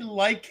 I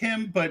like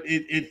him, but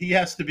he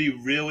has to be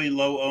really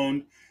low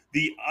owned.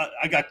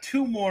 I got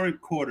two more in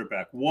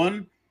quarterback.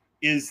 One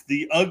is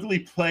the ugly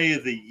play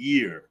of the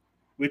year,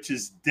 which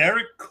is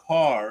Derek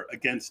Carr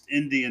against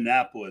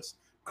Indianapolis.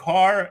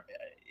 Carr,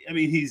 I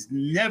mean, he's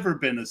never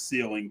been a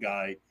ceiling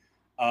guy.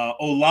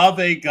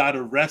 Olave got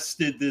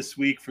arrested this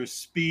week for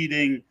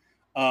speeding,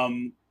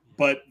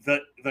 but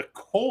the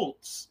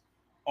Colts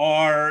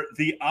are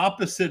the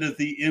opposite of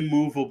the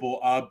immovable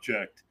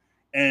object.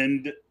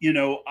 And,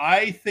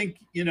 I think,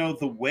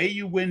 the way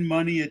you win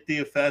money at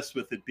DFS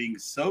with it being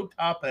so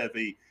top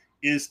heavy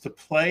is to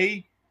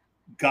play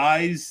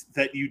guys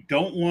that you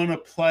don't want to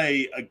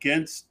play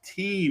against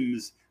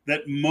teams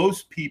that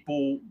most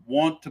people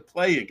want to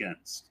play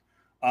against.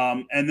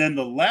 And then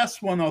the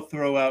last one I'll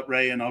throw out,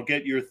 Ray, and I'll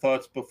get your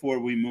thoughts before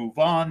we move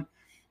on,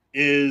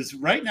 is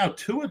right now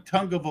Tua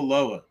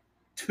Tagovailoa,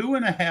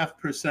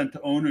 2.5%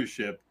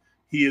 ownership.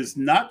 He is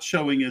not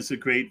showing as a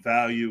great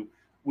value.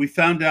 We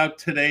found out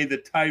today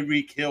that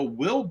Tyreek Hill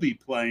will be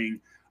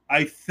playing.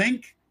 I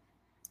think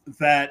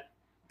that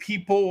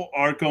people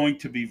are going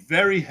to be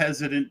very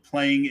hesitant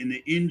playing in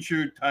the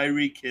injured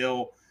Tyreek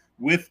Hill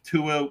with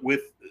Tua,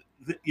 with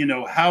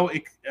how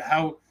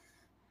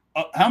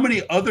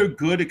many other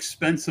good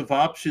expensive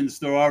options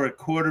there are at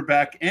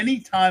quarterback.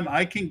 Anytime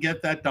I can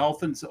get that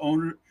Dolphins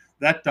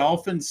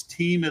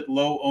team at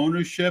low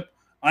ownership,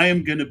 I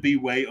am going to be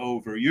way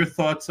over. Your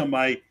thoughts on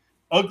my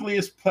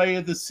ugliest play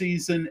of the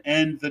season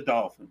and the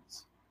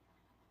Dolphins?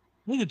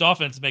 I think the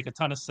Dolphins make a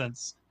ton of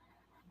sense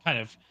kind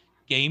of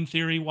game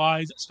theory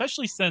wise,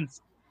 especially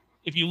since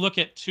if you look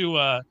at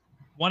Tua,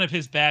 one of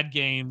his bad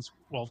games,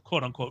 well,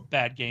 quote unquote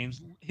bad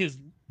games, his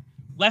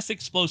less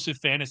explosive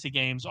fantasy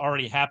games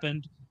already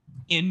happened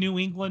in New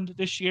England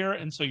this year.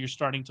 And so you're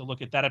starting to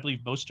look at that. I believe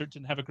Mostert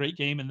didn't have a great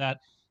game in that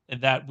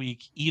in that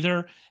week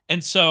either.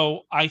 And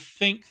so I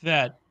think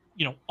that,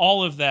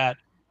 all of that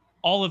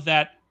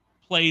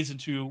plays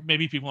into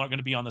maybe people aren't going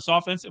to be on this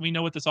offense, and we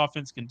know what this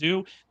offense can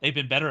do. They've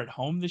been better at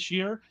home this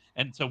year,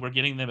 and so we're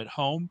getting them at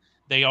home.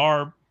 They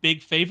are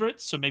big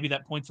favorites, so maybe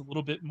that points a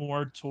little bit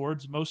more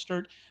towards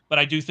Mostert. But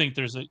I do think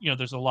there's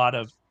a lot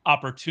of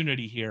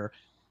opportunity here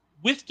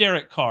with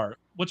Derek Carr.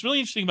 What's really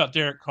interesting about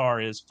Derek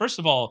Carr is, first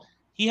of all,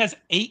 he has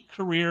 8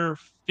 career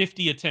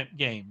 50 attempt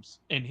games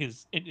in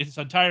his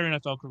entire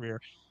NFL career.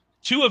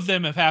 2 of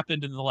them have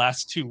happened in the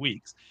last 2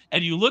 weeks.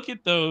 And you look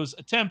at those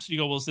attempts, and you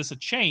go, well, is this a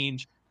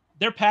change?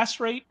 Their pass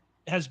rate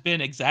has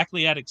been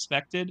exactly as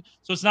expected.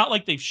 So it's not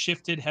like they've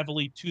shifted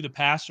heavily to the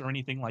pass or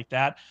anything like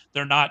that.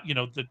 They're not,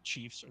 the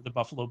Chiefs or the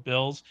Buffalo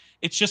Bills.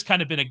 It's just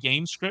kind of been a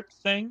game script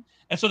thing.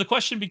 And so the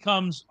question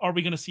becomes, are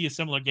we going to see a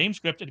similar game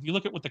script? And if you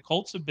look at what the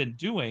Colts have been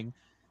doing,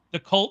 the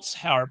Colts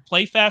are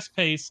play fast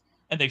pace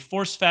and they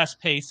force fast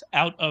pace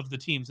out of the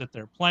teams that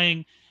they're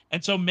playing.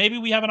 And so maybe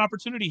we have an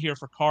opportunity here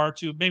for Carr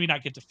to maybe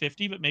not get to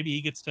 50, but maybe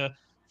he gets to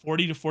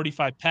 40 to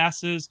 45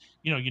 passes.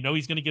 He's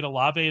going to get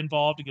Olave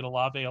involved to get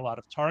Olave a lot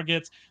of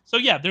targets. So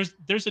yeah,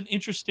 there's an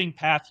interesting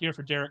path here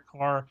for Derek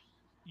Carr.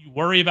 You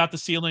worry about the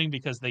ceiling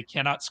because they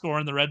cannot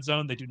score in the red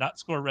zone. They do not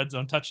score red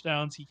zone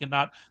touchdowns. He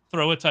cannot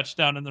throw a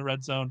touchdown in the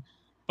red zone.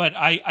 But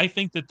I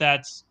think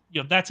that's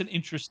an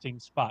interesting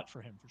spot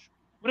for him for sure.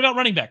 What about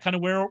running back? Kind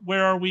of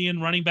where are we in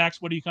running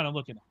backs? What are you kind of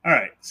looking at? All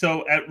right.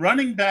 So at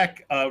running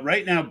back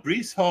right now,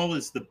 Brees Hall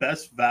is the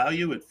best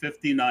value at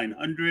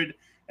 5,900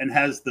 and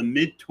has the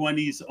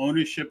mid-20s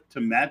ownership to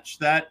match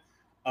that.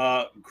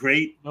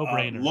 Great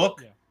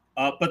look.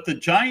 Yeah. But the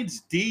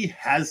Giants' D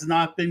has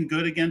not been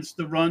good against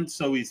the run,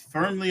 so he's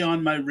firmly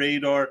on my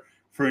radar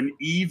for an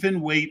even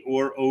weight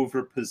or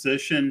over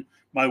position.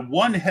 My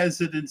one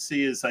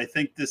hesitancy is I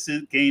think this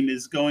game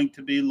is going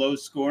to be low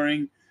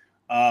scoring.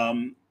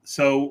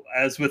 So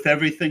as with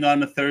everything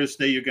on a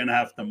Thursday, you're going to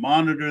have to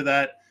monitor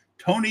that.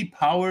 Tony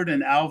Pollard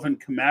and Alvin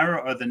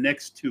Kamara are the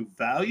next 2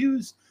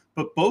 values,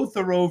 but both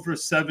are over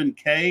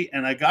 7K.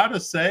 And I got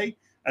to say,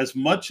 as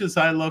much as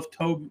I love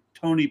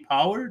Tony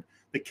Pollard,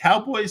 the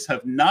Cowboys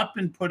have not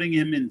been putting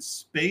him in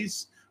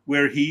space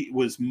where he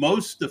was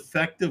most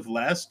effective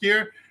last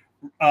year.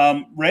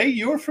 Ray,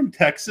 you're from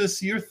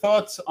Texas. Your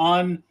thoughts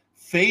on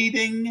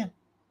fading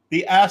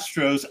the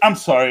Astros? I'm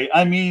sorry.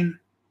 I mean,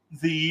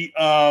 the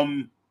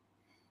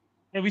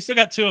yeah, we still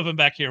got 2 of them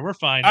back here. We're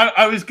fine.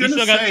 I was going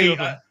to say,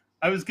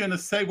 I was going to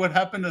say what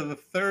happened to the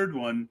third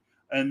one,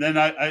 and then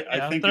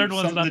I think it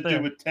was something to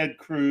do with Ted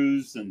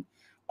Cruz. And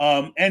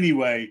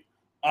anyway,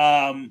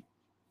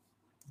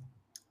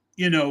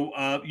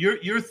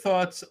 your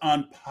thoughts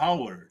on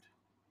Pollard?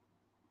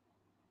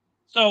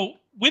 So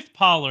with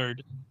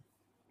Pollard,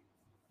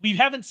 we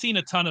haven't seen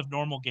a ton of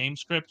normal game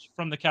script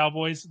from the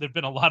Cowboys. There've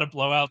been a lot of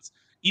blowouts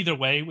either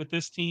way with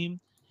this team.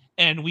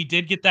 And we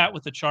did get that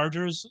with the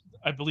Chargers.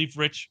 I believe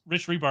Rich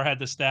Rebar had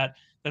the stat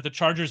that the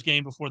Chargers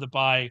game before the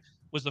bye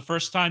was the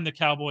first time the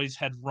Cowboys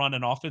had run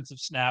an offensive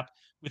snap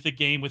with a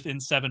game within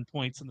 7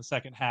 points in the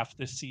second half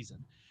this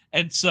season.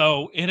 And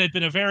so it had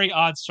been a very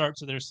odd start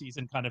to their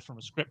season, kind of from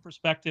a script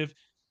perspective.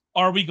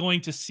 Are we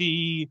going to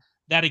see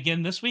that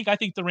again this week? I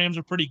think the Rams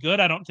are pretty good.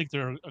 I don't think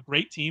they're a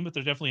great team, but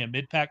they're definitely a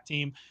mid-pack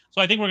team.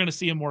 So I think we're going to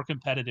see a more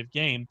competitive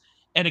game.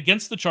 And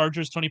against the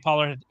Chargers, Tony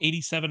Pollard had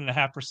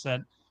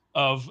 87.5%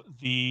 of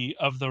the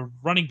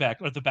running back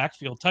or the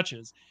backfield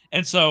touches.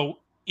 And so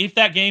if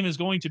that game is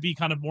going to be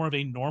kind of more of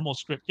a normal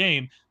script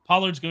game,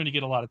 Pollard's going to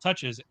get a lot of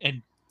touches.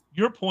 And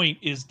your point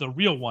is the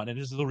real one. It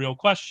is the real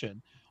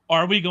question.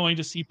 Are we going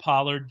to see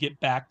Pollard get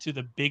back to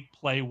the big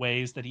play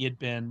ways that he had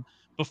been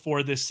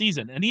before this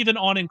season, and even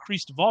on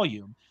increased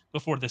volume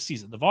before this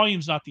season? The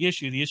volume's not the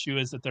issue. The issue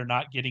is that they're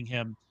not getting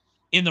him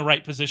in the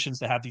right positions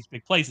to have these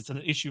big plays. It's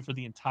an issue for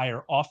the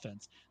entire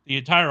offense. The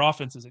entire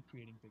offense isn't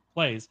creating big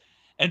plays.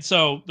 And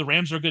so the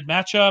Rams are a good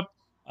matchup.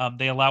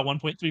 They allow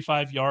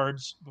 1.35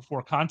 yards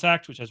before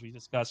contact, which, as we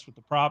discussed with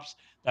the props,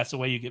 that's the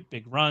way you get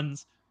big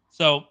runs.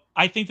 So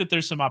I think that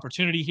there's some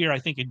opportunity here. I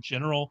think in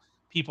general,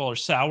 people are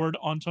soured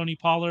on Tony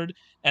Pollard,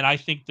 and I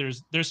think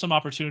there's some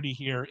opportunity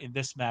here in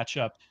this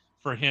matchup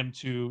for him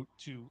to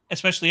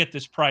especially at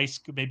this price,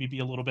 could maybe be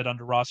a little bit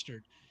under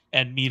rostered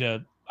and meet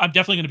a. I'm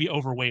definitely going to be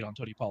overweight on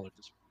Tony Pollard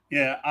this week.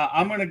 Yeah,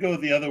 I'm going to go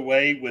the other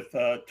way with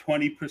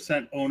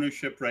 20%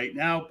 ownership right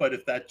now. But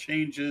if that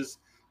changes,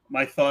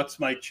 my thoughts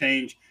might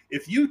change.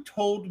 If you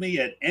told me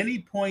at any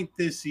point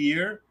this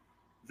year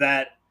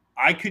that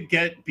I could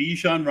get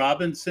Bijan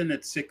Robinson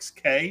at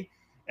 6K,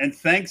 and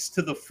thanks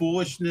to the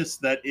foolishness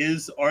that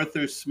is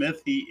Arthur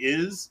Smith, he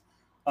is.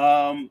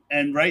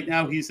 And right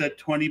now he's at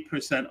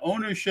 20%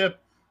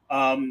 ownership.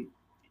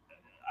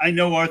 I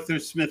know Arthur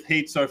Smith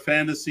hates our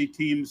fantasy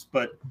teams,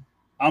 but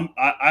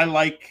I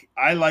like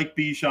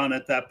Bijan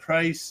at that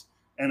price,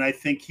 and I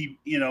think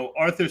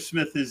Arthur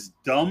Smith is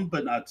dumb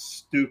but not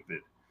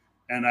stupid,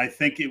 and I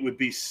think it would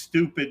be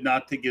stupid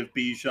not to give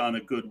Bijan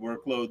a good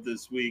workload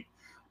this week.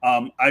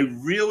 I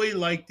really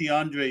like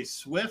DeAndre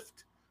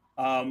Swift.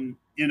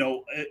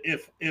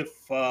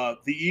 If the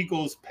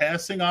Eagles'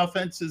 passing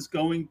offense is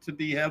going to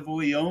be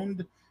heavily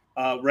owned,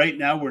 Right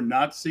now, we're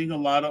not seeing a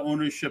lot of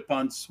ownership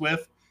on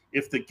Swift.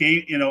 If the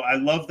game, I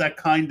love that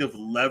kind of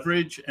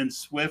leverage, and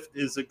Swift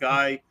is a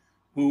guy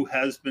who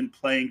has been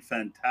playing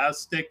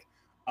fantastic.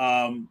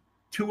 Um,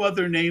 Two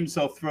other names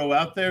I'll throw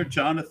out there.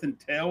 Jonathan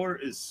Taylor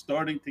is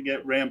starting to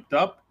get ramped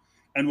up.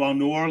 And while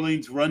New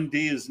Orleans run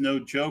D is no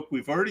joke,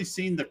 we've already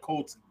seen the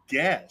Colts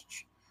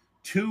gash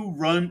two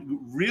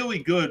really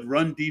good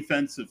run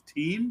defensive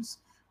teams.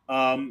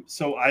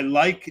 So I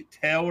like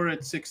Taylor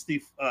at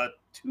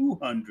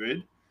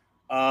 6,200.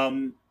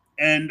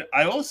 And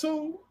I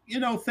also,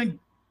 think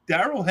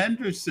Darrell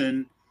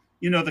Henderson,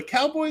 the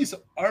Cowboys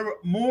are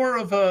more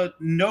of a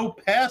no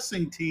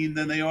passing team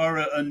than they are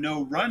a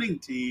no running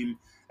team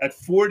at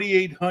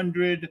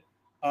 4,800.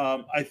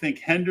 I think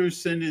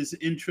Henderson is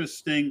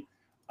interesting.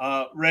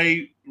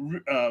 Ray,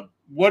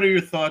 what are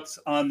your thoughts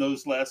on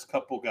those last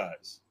couple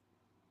guys?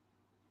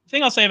 The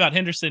thing I'll say about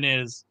Henderson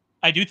is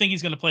I do think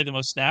he's going to play the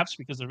most snaps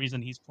because the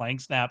reason he's playing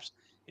snaps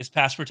is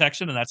pass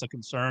protection, and that's a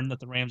concern that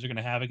the Rams are going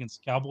to have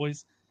against the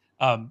Cowboys.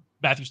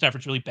 Matthew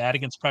Stafford's really bad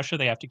against pressure.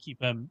 They have to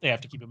keep him. They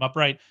have to keep him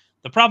upright.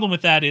 The problem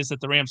with that is that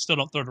the Rams still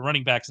don't throw to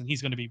running backs, and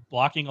he's going to be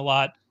blocking a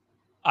lot.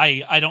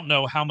 I don't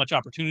know how much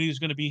opportunity is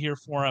going to be here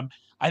for him.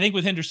 I think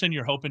with Henderson,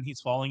 you're hoping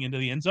he's falling into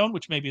the end zone,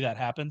 which maybe that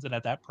happens, and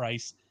at that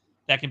price,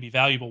 that can be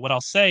valuable. What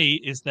I'll say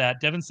is that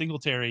Devin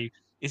Singletary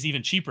is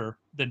even cheaper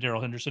than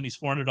Darrell Henderson. He's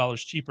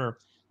 $400 cheaper,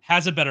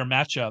 has a better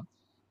matchup.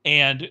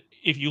 And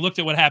if you looked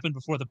at what happened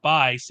before the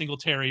bye,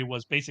 Singletary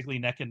was basically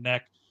neck and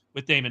neck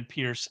with Damon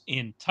Pierce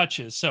in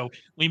touches. So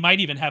we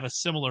might even have a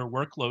similar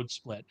workload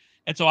split.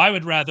 And so I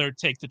would rather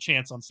take the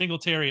chance on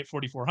Singletary at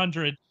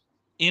 4,400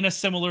 in a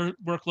similar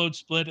workload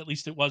split, at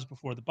least it was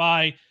before the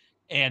bye,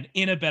 and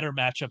in a better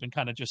matchup and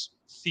kind of just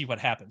see what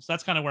happens.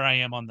 That's kind of where I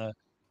am on the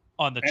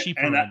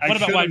cheaper And end. I What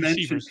about should have wide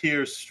mentioned receivers?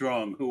 Pierce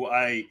Strong, who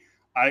I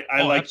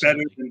Oh, like better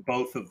absolutely. than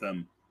both of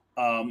them.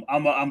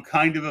 I'm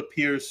kind of a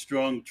Pierce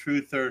Strong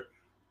truther.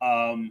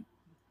 Um,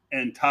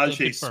 and Tajay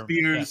Confirmed. Yeah.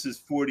 Spears is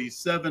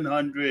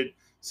 4,700.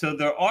 So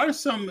there are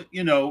some,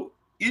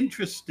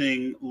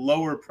 interesting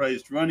lower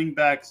priced running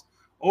backs.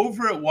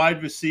 Over at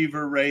wide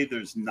receiver, Ray,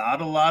 there's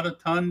not a lot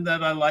of ton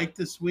that I like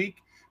this week,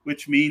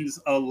 which means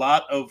a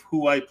lot of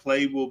who I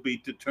play will be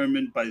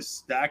determined by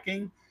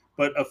stacking.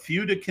 But a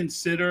few to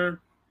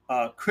consider: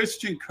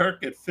 Christian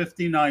Kirk at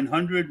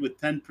 5,900 with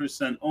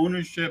 10%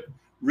 ownership,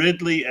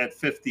 Ridley at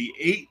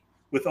 58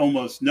 with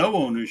almost no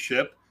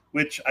ownership,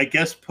 which I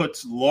guess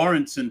puts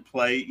Lawrence in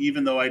play,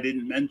 even though I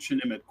didn't mention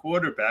him at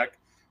quarterback.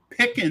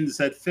 Pickens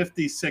at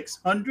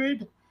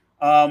 5,600.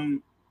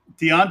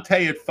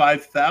 Deontay at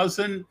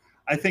 5,000.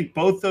 I think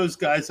both those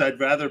guys I'd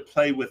rather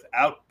play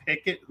without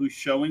Pickett, who's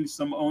showing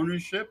some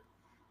ownership.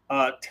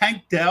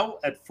 Tank Dell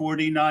at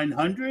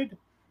 4,900.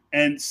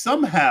 And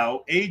somehow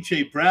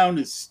A.J. Brown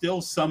is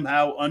still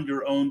somehow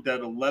under owned at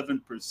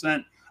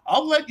 11%.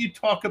 I'll let you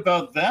talk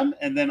about them,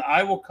 and then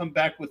I will come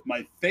back with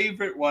my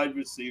favorite wide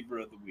receiver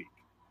of the week.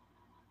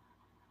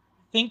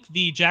 I think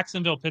the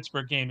Jacksonville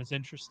Pittsburgh game is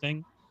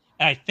interesting.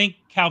 And I think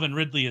Calvin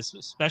Ridley is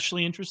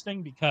especially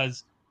interesting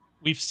because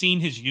we've seen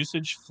his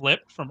usage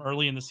flip from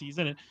early in the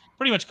season. It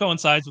pretty much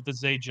coincides with the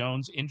Zay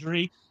Jones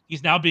injury.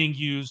 He's now being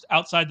used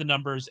outside the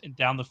numbers and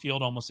down the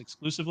field almost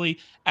exclusively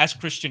as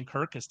Christian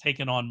Kirk has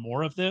taken on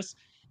more of this.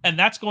 And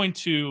that's going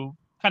to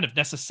kind of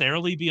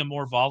necessarily be a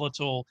more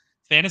volatile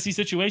fantasy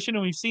situation.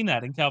 And we've seen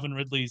that in Calvin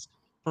Ridley's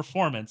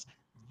performance.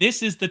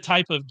 This is the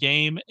type of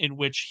game in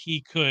which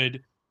he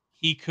could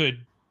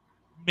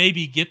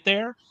maybe get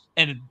there.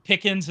 And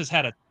Pickens has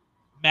had a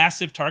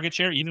massive target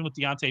share, even with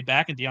Deontay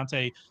back, and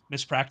Deontay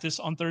missed practice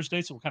on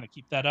Thursday, so we'll kind of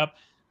keep that up.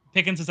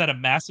 Pickens has had a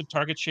massive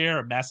target share,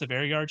 a massive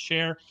air yard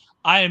share.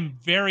 I am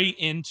very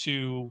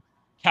into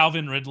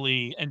Calvin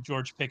Ridley and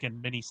George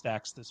Pickens mini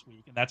stacks this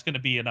week, and that's going to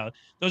be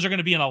those are going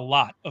to be in a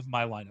lot of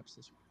my lineups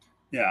this week.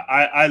 Yeah,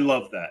 I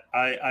love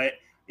that.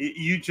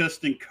 You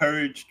just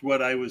encouraged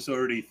what I was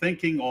already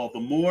thinking all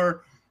the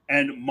more.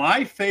 And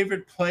my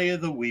favorite play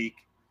of the week,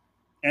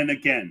 and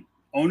again,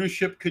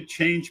 ownership could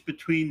change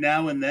between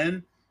now and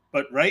then,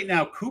 but right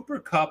now, Cooper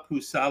Kupp,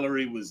 whose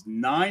salary was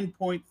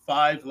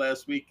 9.5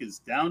 last week, is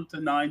down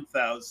to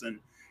 9,000,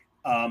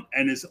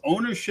 and his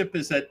ownership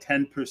is at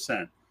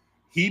 10%.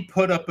 He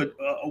put up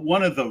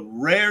one of the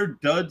rare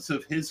duds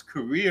of his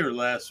career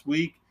last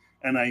week,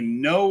 and I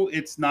know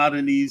it's not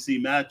an easy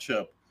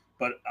matchup,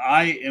 but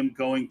I am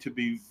going to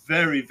be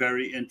very,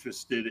 very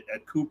interested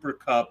at Cooper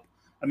Kupp.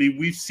 I mean,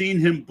 we've seen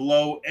him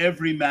blow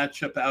every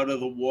matchup out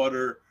of the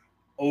water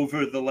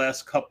over the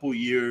last couple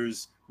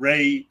years.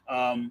 Ray,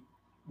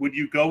 would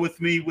you go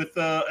with me with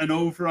an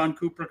over on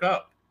Cooper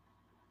Kupp?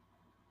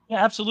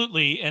 Yeah,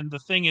 absolutely. And the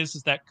thing is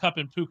that Cup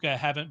and Puka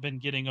haven't been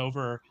getting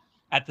over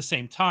at the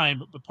same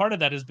time. But part of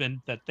that has been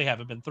that they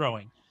haven't been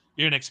throwing.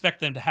 You're going to expect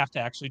them to have to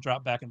actually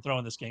drop back and throw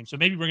in this game. So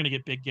maybe we're going to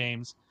get big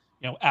games,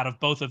 out of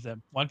both of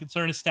them. One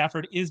concern is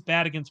Stafford is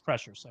bad against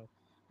pressure. So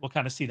we'll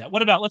kind of see that.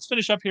 What about, let's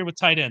finish up here with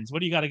tight ends. What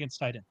do you got against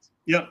tight ends?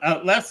 Yeah.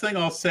 Last thing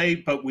I'll say,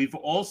 but we've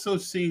also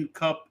seen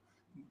Kupp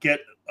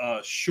get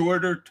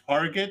shorter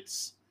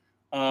targets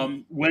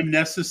when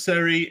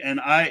necessary,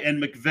 and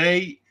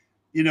McVay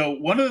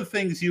one of the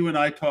things you and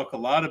I talk a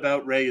lot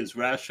about, Ray, is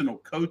rational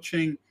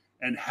coaching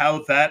and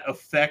how that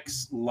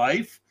affects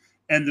life.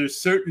 And there's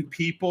certain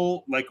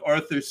people like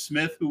Arthur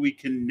Smith who we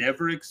can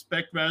never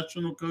expect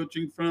rational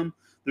coaching from.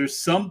 There's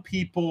some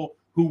people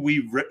who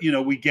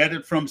we get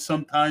it from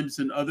sometimes,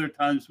 and other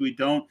times we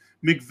don't.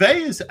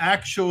 McVay is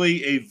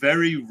actually a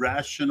very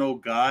rational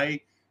guy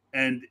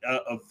and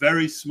a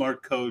very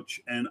smart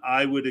coach, and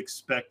I would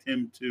expect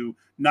him to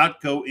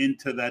not go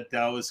into that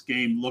Dallas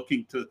game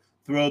looking to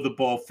throw the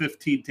ball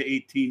 15 to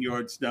 18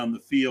 yards down the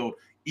field,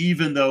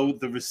 even though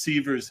the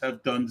receivers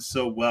have done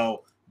so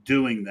well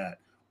doing that.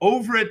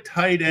 Over at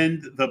tight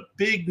end, the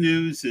big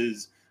news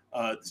is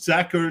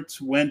Zach Ertz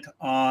went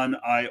on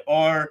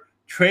IR.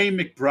 Trey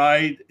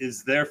McBride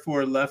is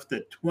therefore left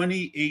at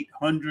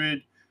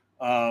 2,800.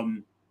 I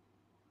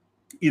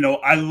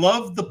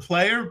love the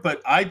player,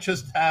 but I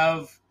just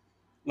have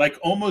like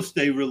almost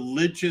a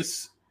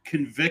religious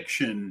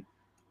conviction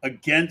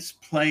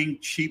against playing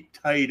cheap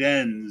tight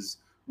ends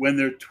when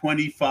they're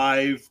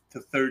 25 to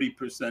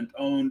 30%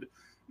 owned.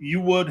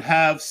 You would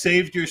have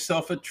saved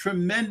yourself a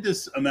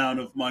tremendous amount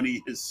of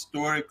money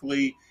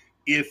historically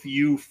if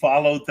you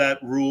followed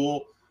that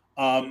rule.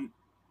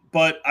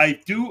 But I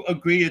do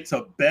agree it's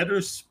a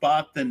better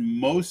spot than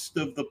most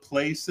of the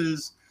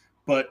places.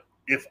 But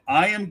if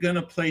I am going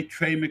to play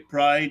Trey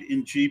McBride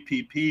in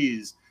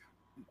GPPs,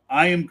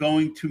 I am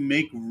going to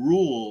make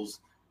rules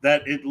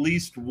that at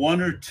least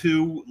one or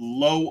two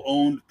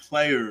low-owned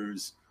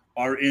players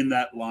are in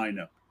that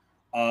lineup.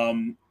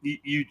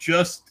 You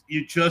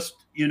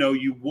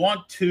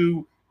want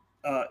to,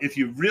 if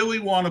you really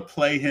want to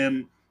play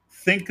him,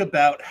 think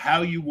about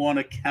how you want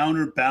to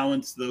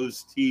counterbalance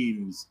those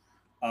teams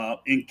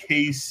in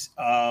case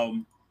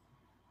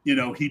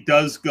he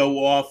does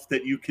go off,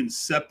 that you can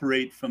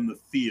separate from the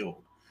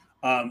field.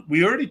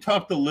 We already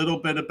talked a little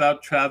bit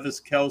about Travis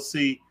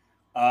Kelce.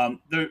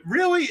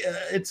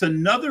 It's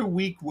another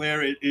week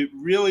where it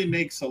really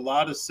makes a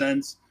lot of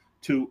sense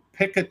to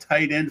pick a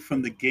tight end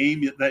from the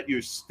game that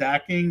you're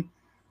stacking.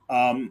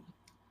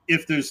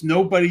 If there's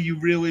nobody you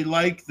really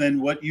like,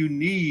 then what you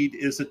need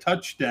is a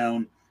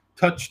touchdown.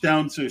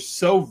 Touchdowns are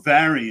so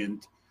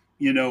variant.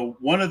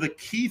 One of the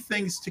key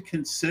things to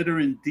consider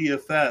in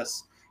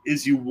DFS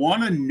is you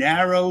want to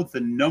narrow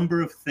the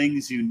number of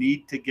things you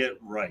need to get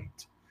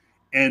right.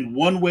 And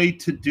one way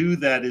to do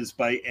that is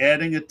by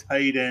adding a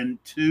tight end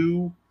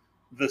to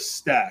the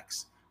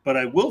stacks. But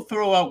I will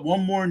throw out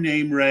one more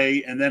name,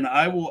 Ray, and then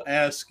I will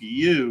ask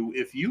you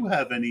if you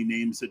have any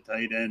names at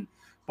tight end.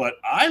 But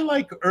I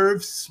like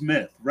Irv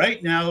Smith.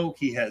 Right now,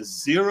 he has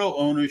zero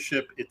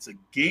ownership. It's a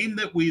game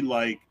that we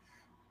like.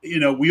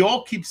 We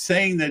all keep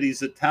saying that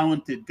he's a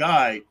talented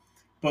guy,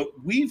 but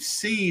we've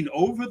seen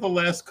over the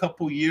last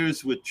couple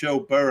years with Joe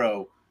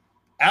Burrow,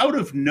 out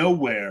of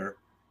nowhere,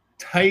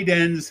 tight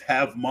ends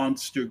have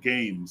monster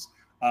games.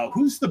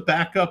 Who's the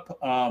backup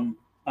on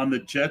the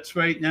Jets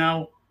right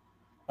now?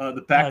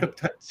 The backup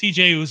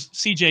CJ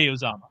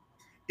Uzomah.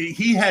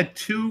 He had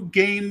two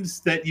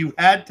games that you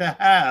had to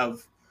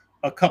have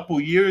a couple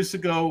years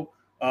ago.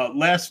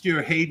 Last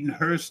year, Hayden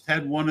Hurst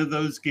had one of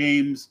those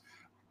games.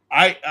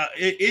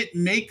 It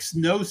makes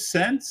no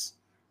sense.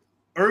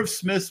 Irv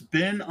Smith's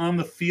been on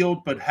the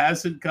field but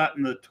hasn't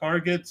gotten the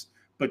targets.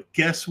 But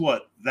guess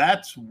what?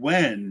 That's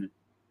when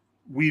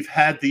we've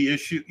had the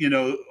issue.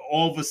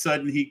 All of a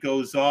sudden he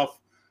goes off.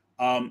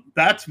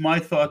 That's my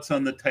thoughts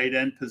on the tight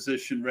end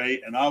position,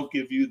 Ray, and I'll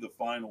give you the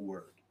final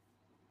word.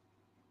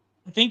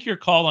 I think your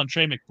call on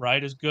Trey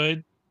McBride is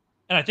good.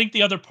 And I think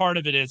the other part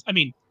of it is,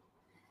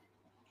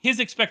 his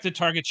expected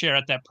target share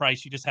at that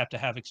price, you just have to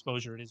have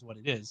exposure. It is what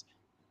it is.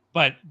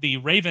 But the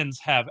Ravens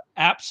have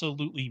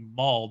absolutely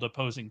mauled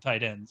opposing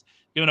tight ends,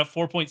 giving up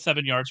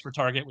 4.7 yards per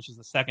target, which is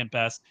the second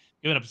best,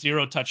 giving up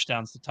 0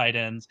 touchdowns to tight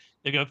ends.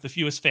 They give up the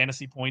fewest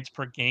fantasy points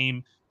per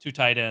game to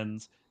tight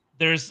ends.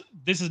 This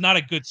is not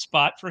a good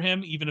spot for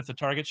him, even if the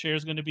target share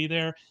is going to be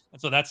there. And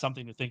so that's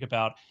something to think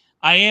about.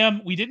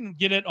 We didn't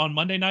get it on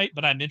Monday night,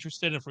 but I'm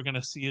interested if we're going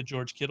to see a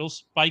George Kittle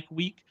spike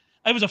week.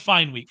 It was a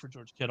fine week for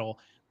George Kittle,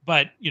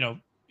 but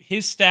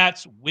his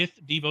stats with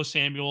Deebo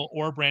Samuel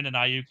or Brandon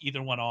Ayuk,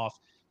 either one off,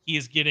 he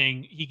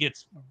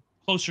gets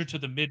closer to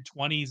the mid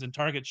 20s in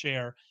target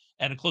share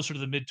and closer to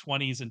the mid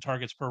 20s in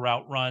targets per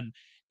route run.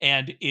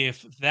 And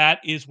if that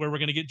is where we're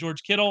going to get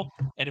George Kittle,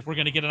 and if we're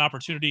going to get an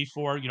opportunity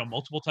for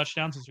multiple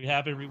touchdowns as we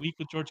have every week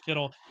with George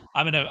Kittle,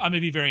 I'm gonna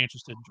be very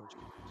interested in George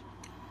Kittle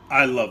this week.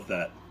 I love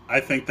that. I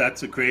think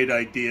that's a great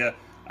idea.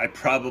 I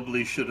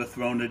probably should have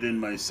thrown it in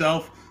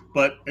myself,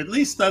 but at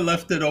least I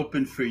left it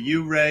open for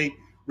you, Ray.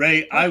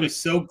 Ray, I was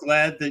so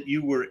glad that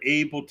you were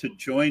able to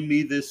join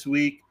me this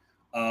week.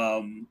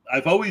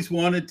 I've always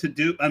wanted to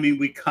do.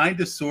 We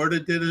kind of sort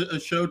of did a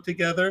show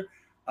together.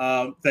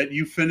 That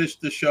you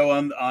finished the show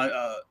on,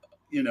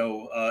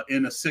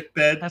 in a sick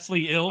bed.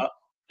 Deathly ill.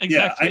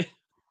 Exactly.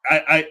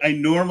 Yeah, I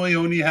normally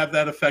only have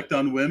that effect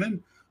on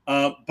women,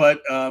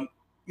 but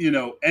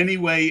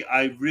anyway,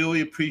 I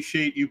really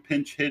appreciate you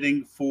pinch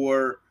hitting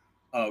for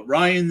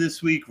Ryan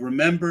this week.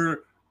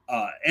 Remember,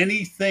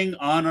 anything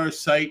on our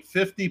site,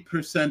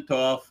 50%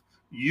 off.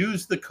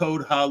 use the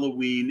code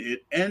Halloween.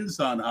 It ends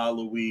on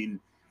Halloween.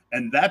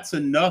 And that's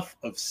enough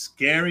of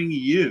scaring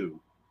you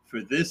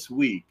for this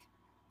week.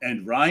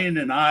 And Ryan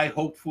and I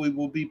hopefully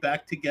will be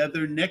back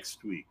together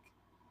next week.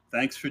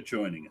 Thanks for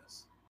joining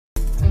us.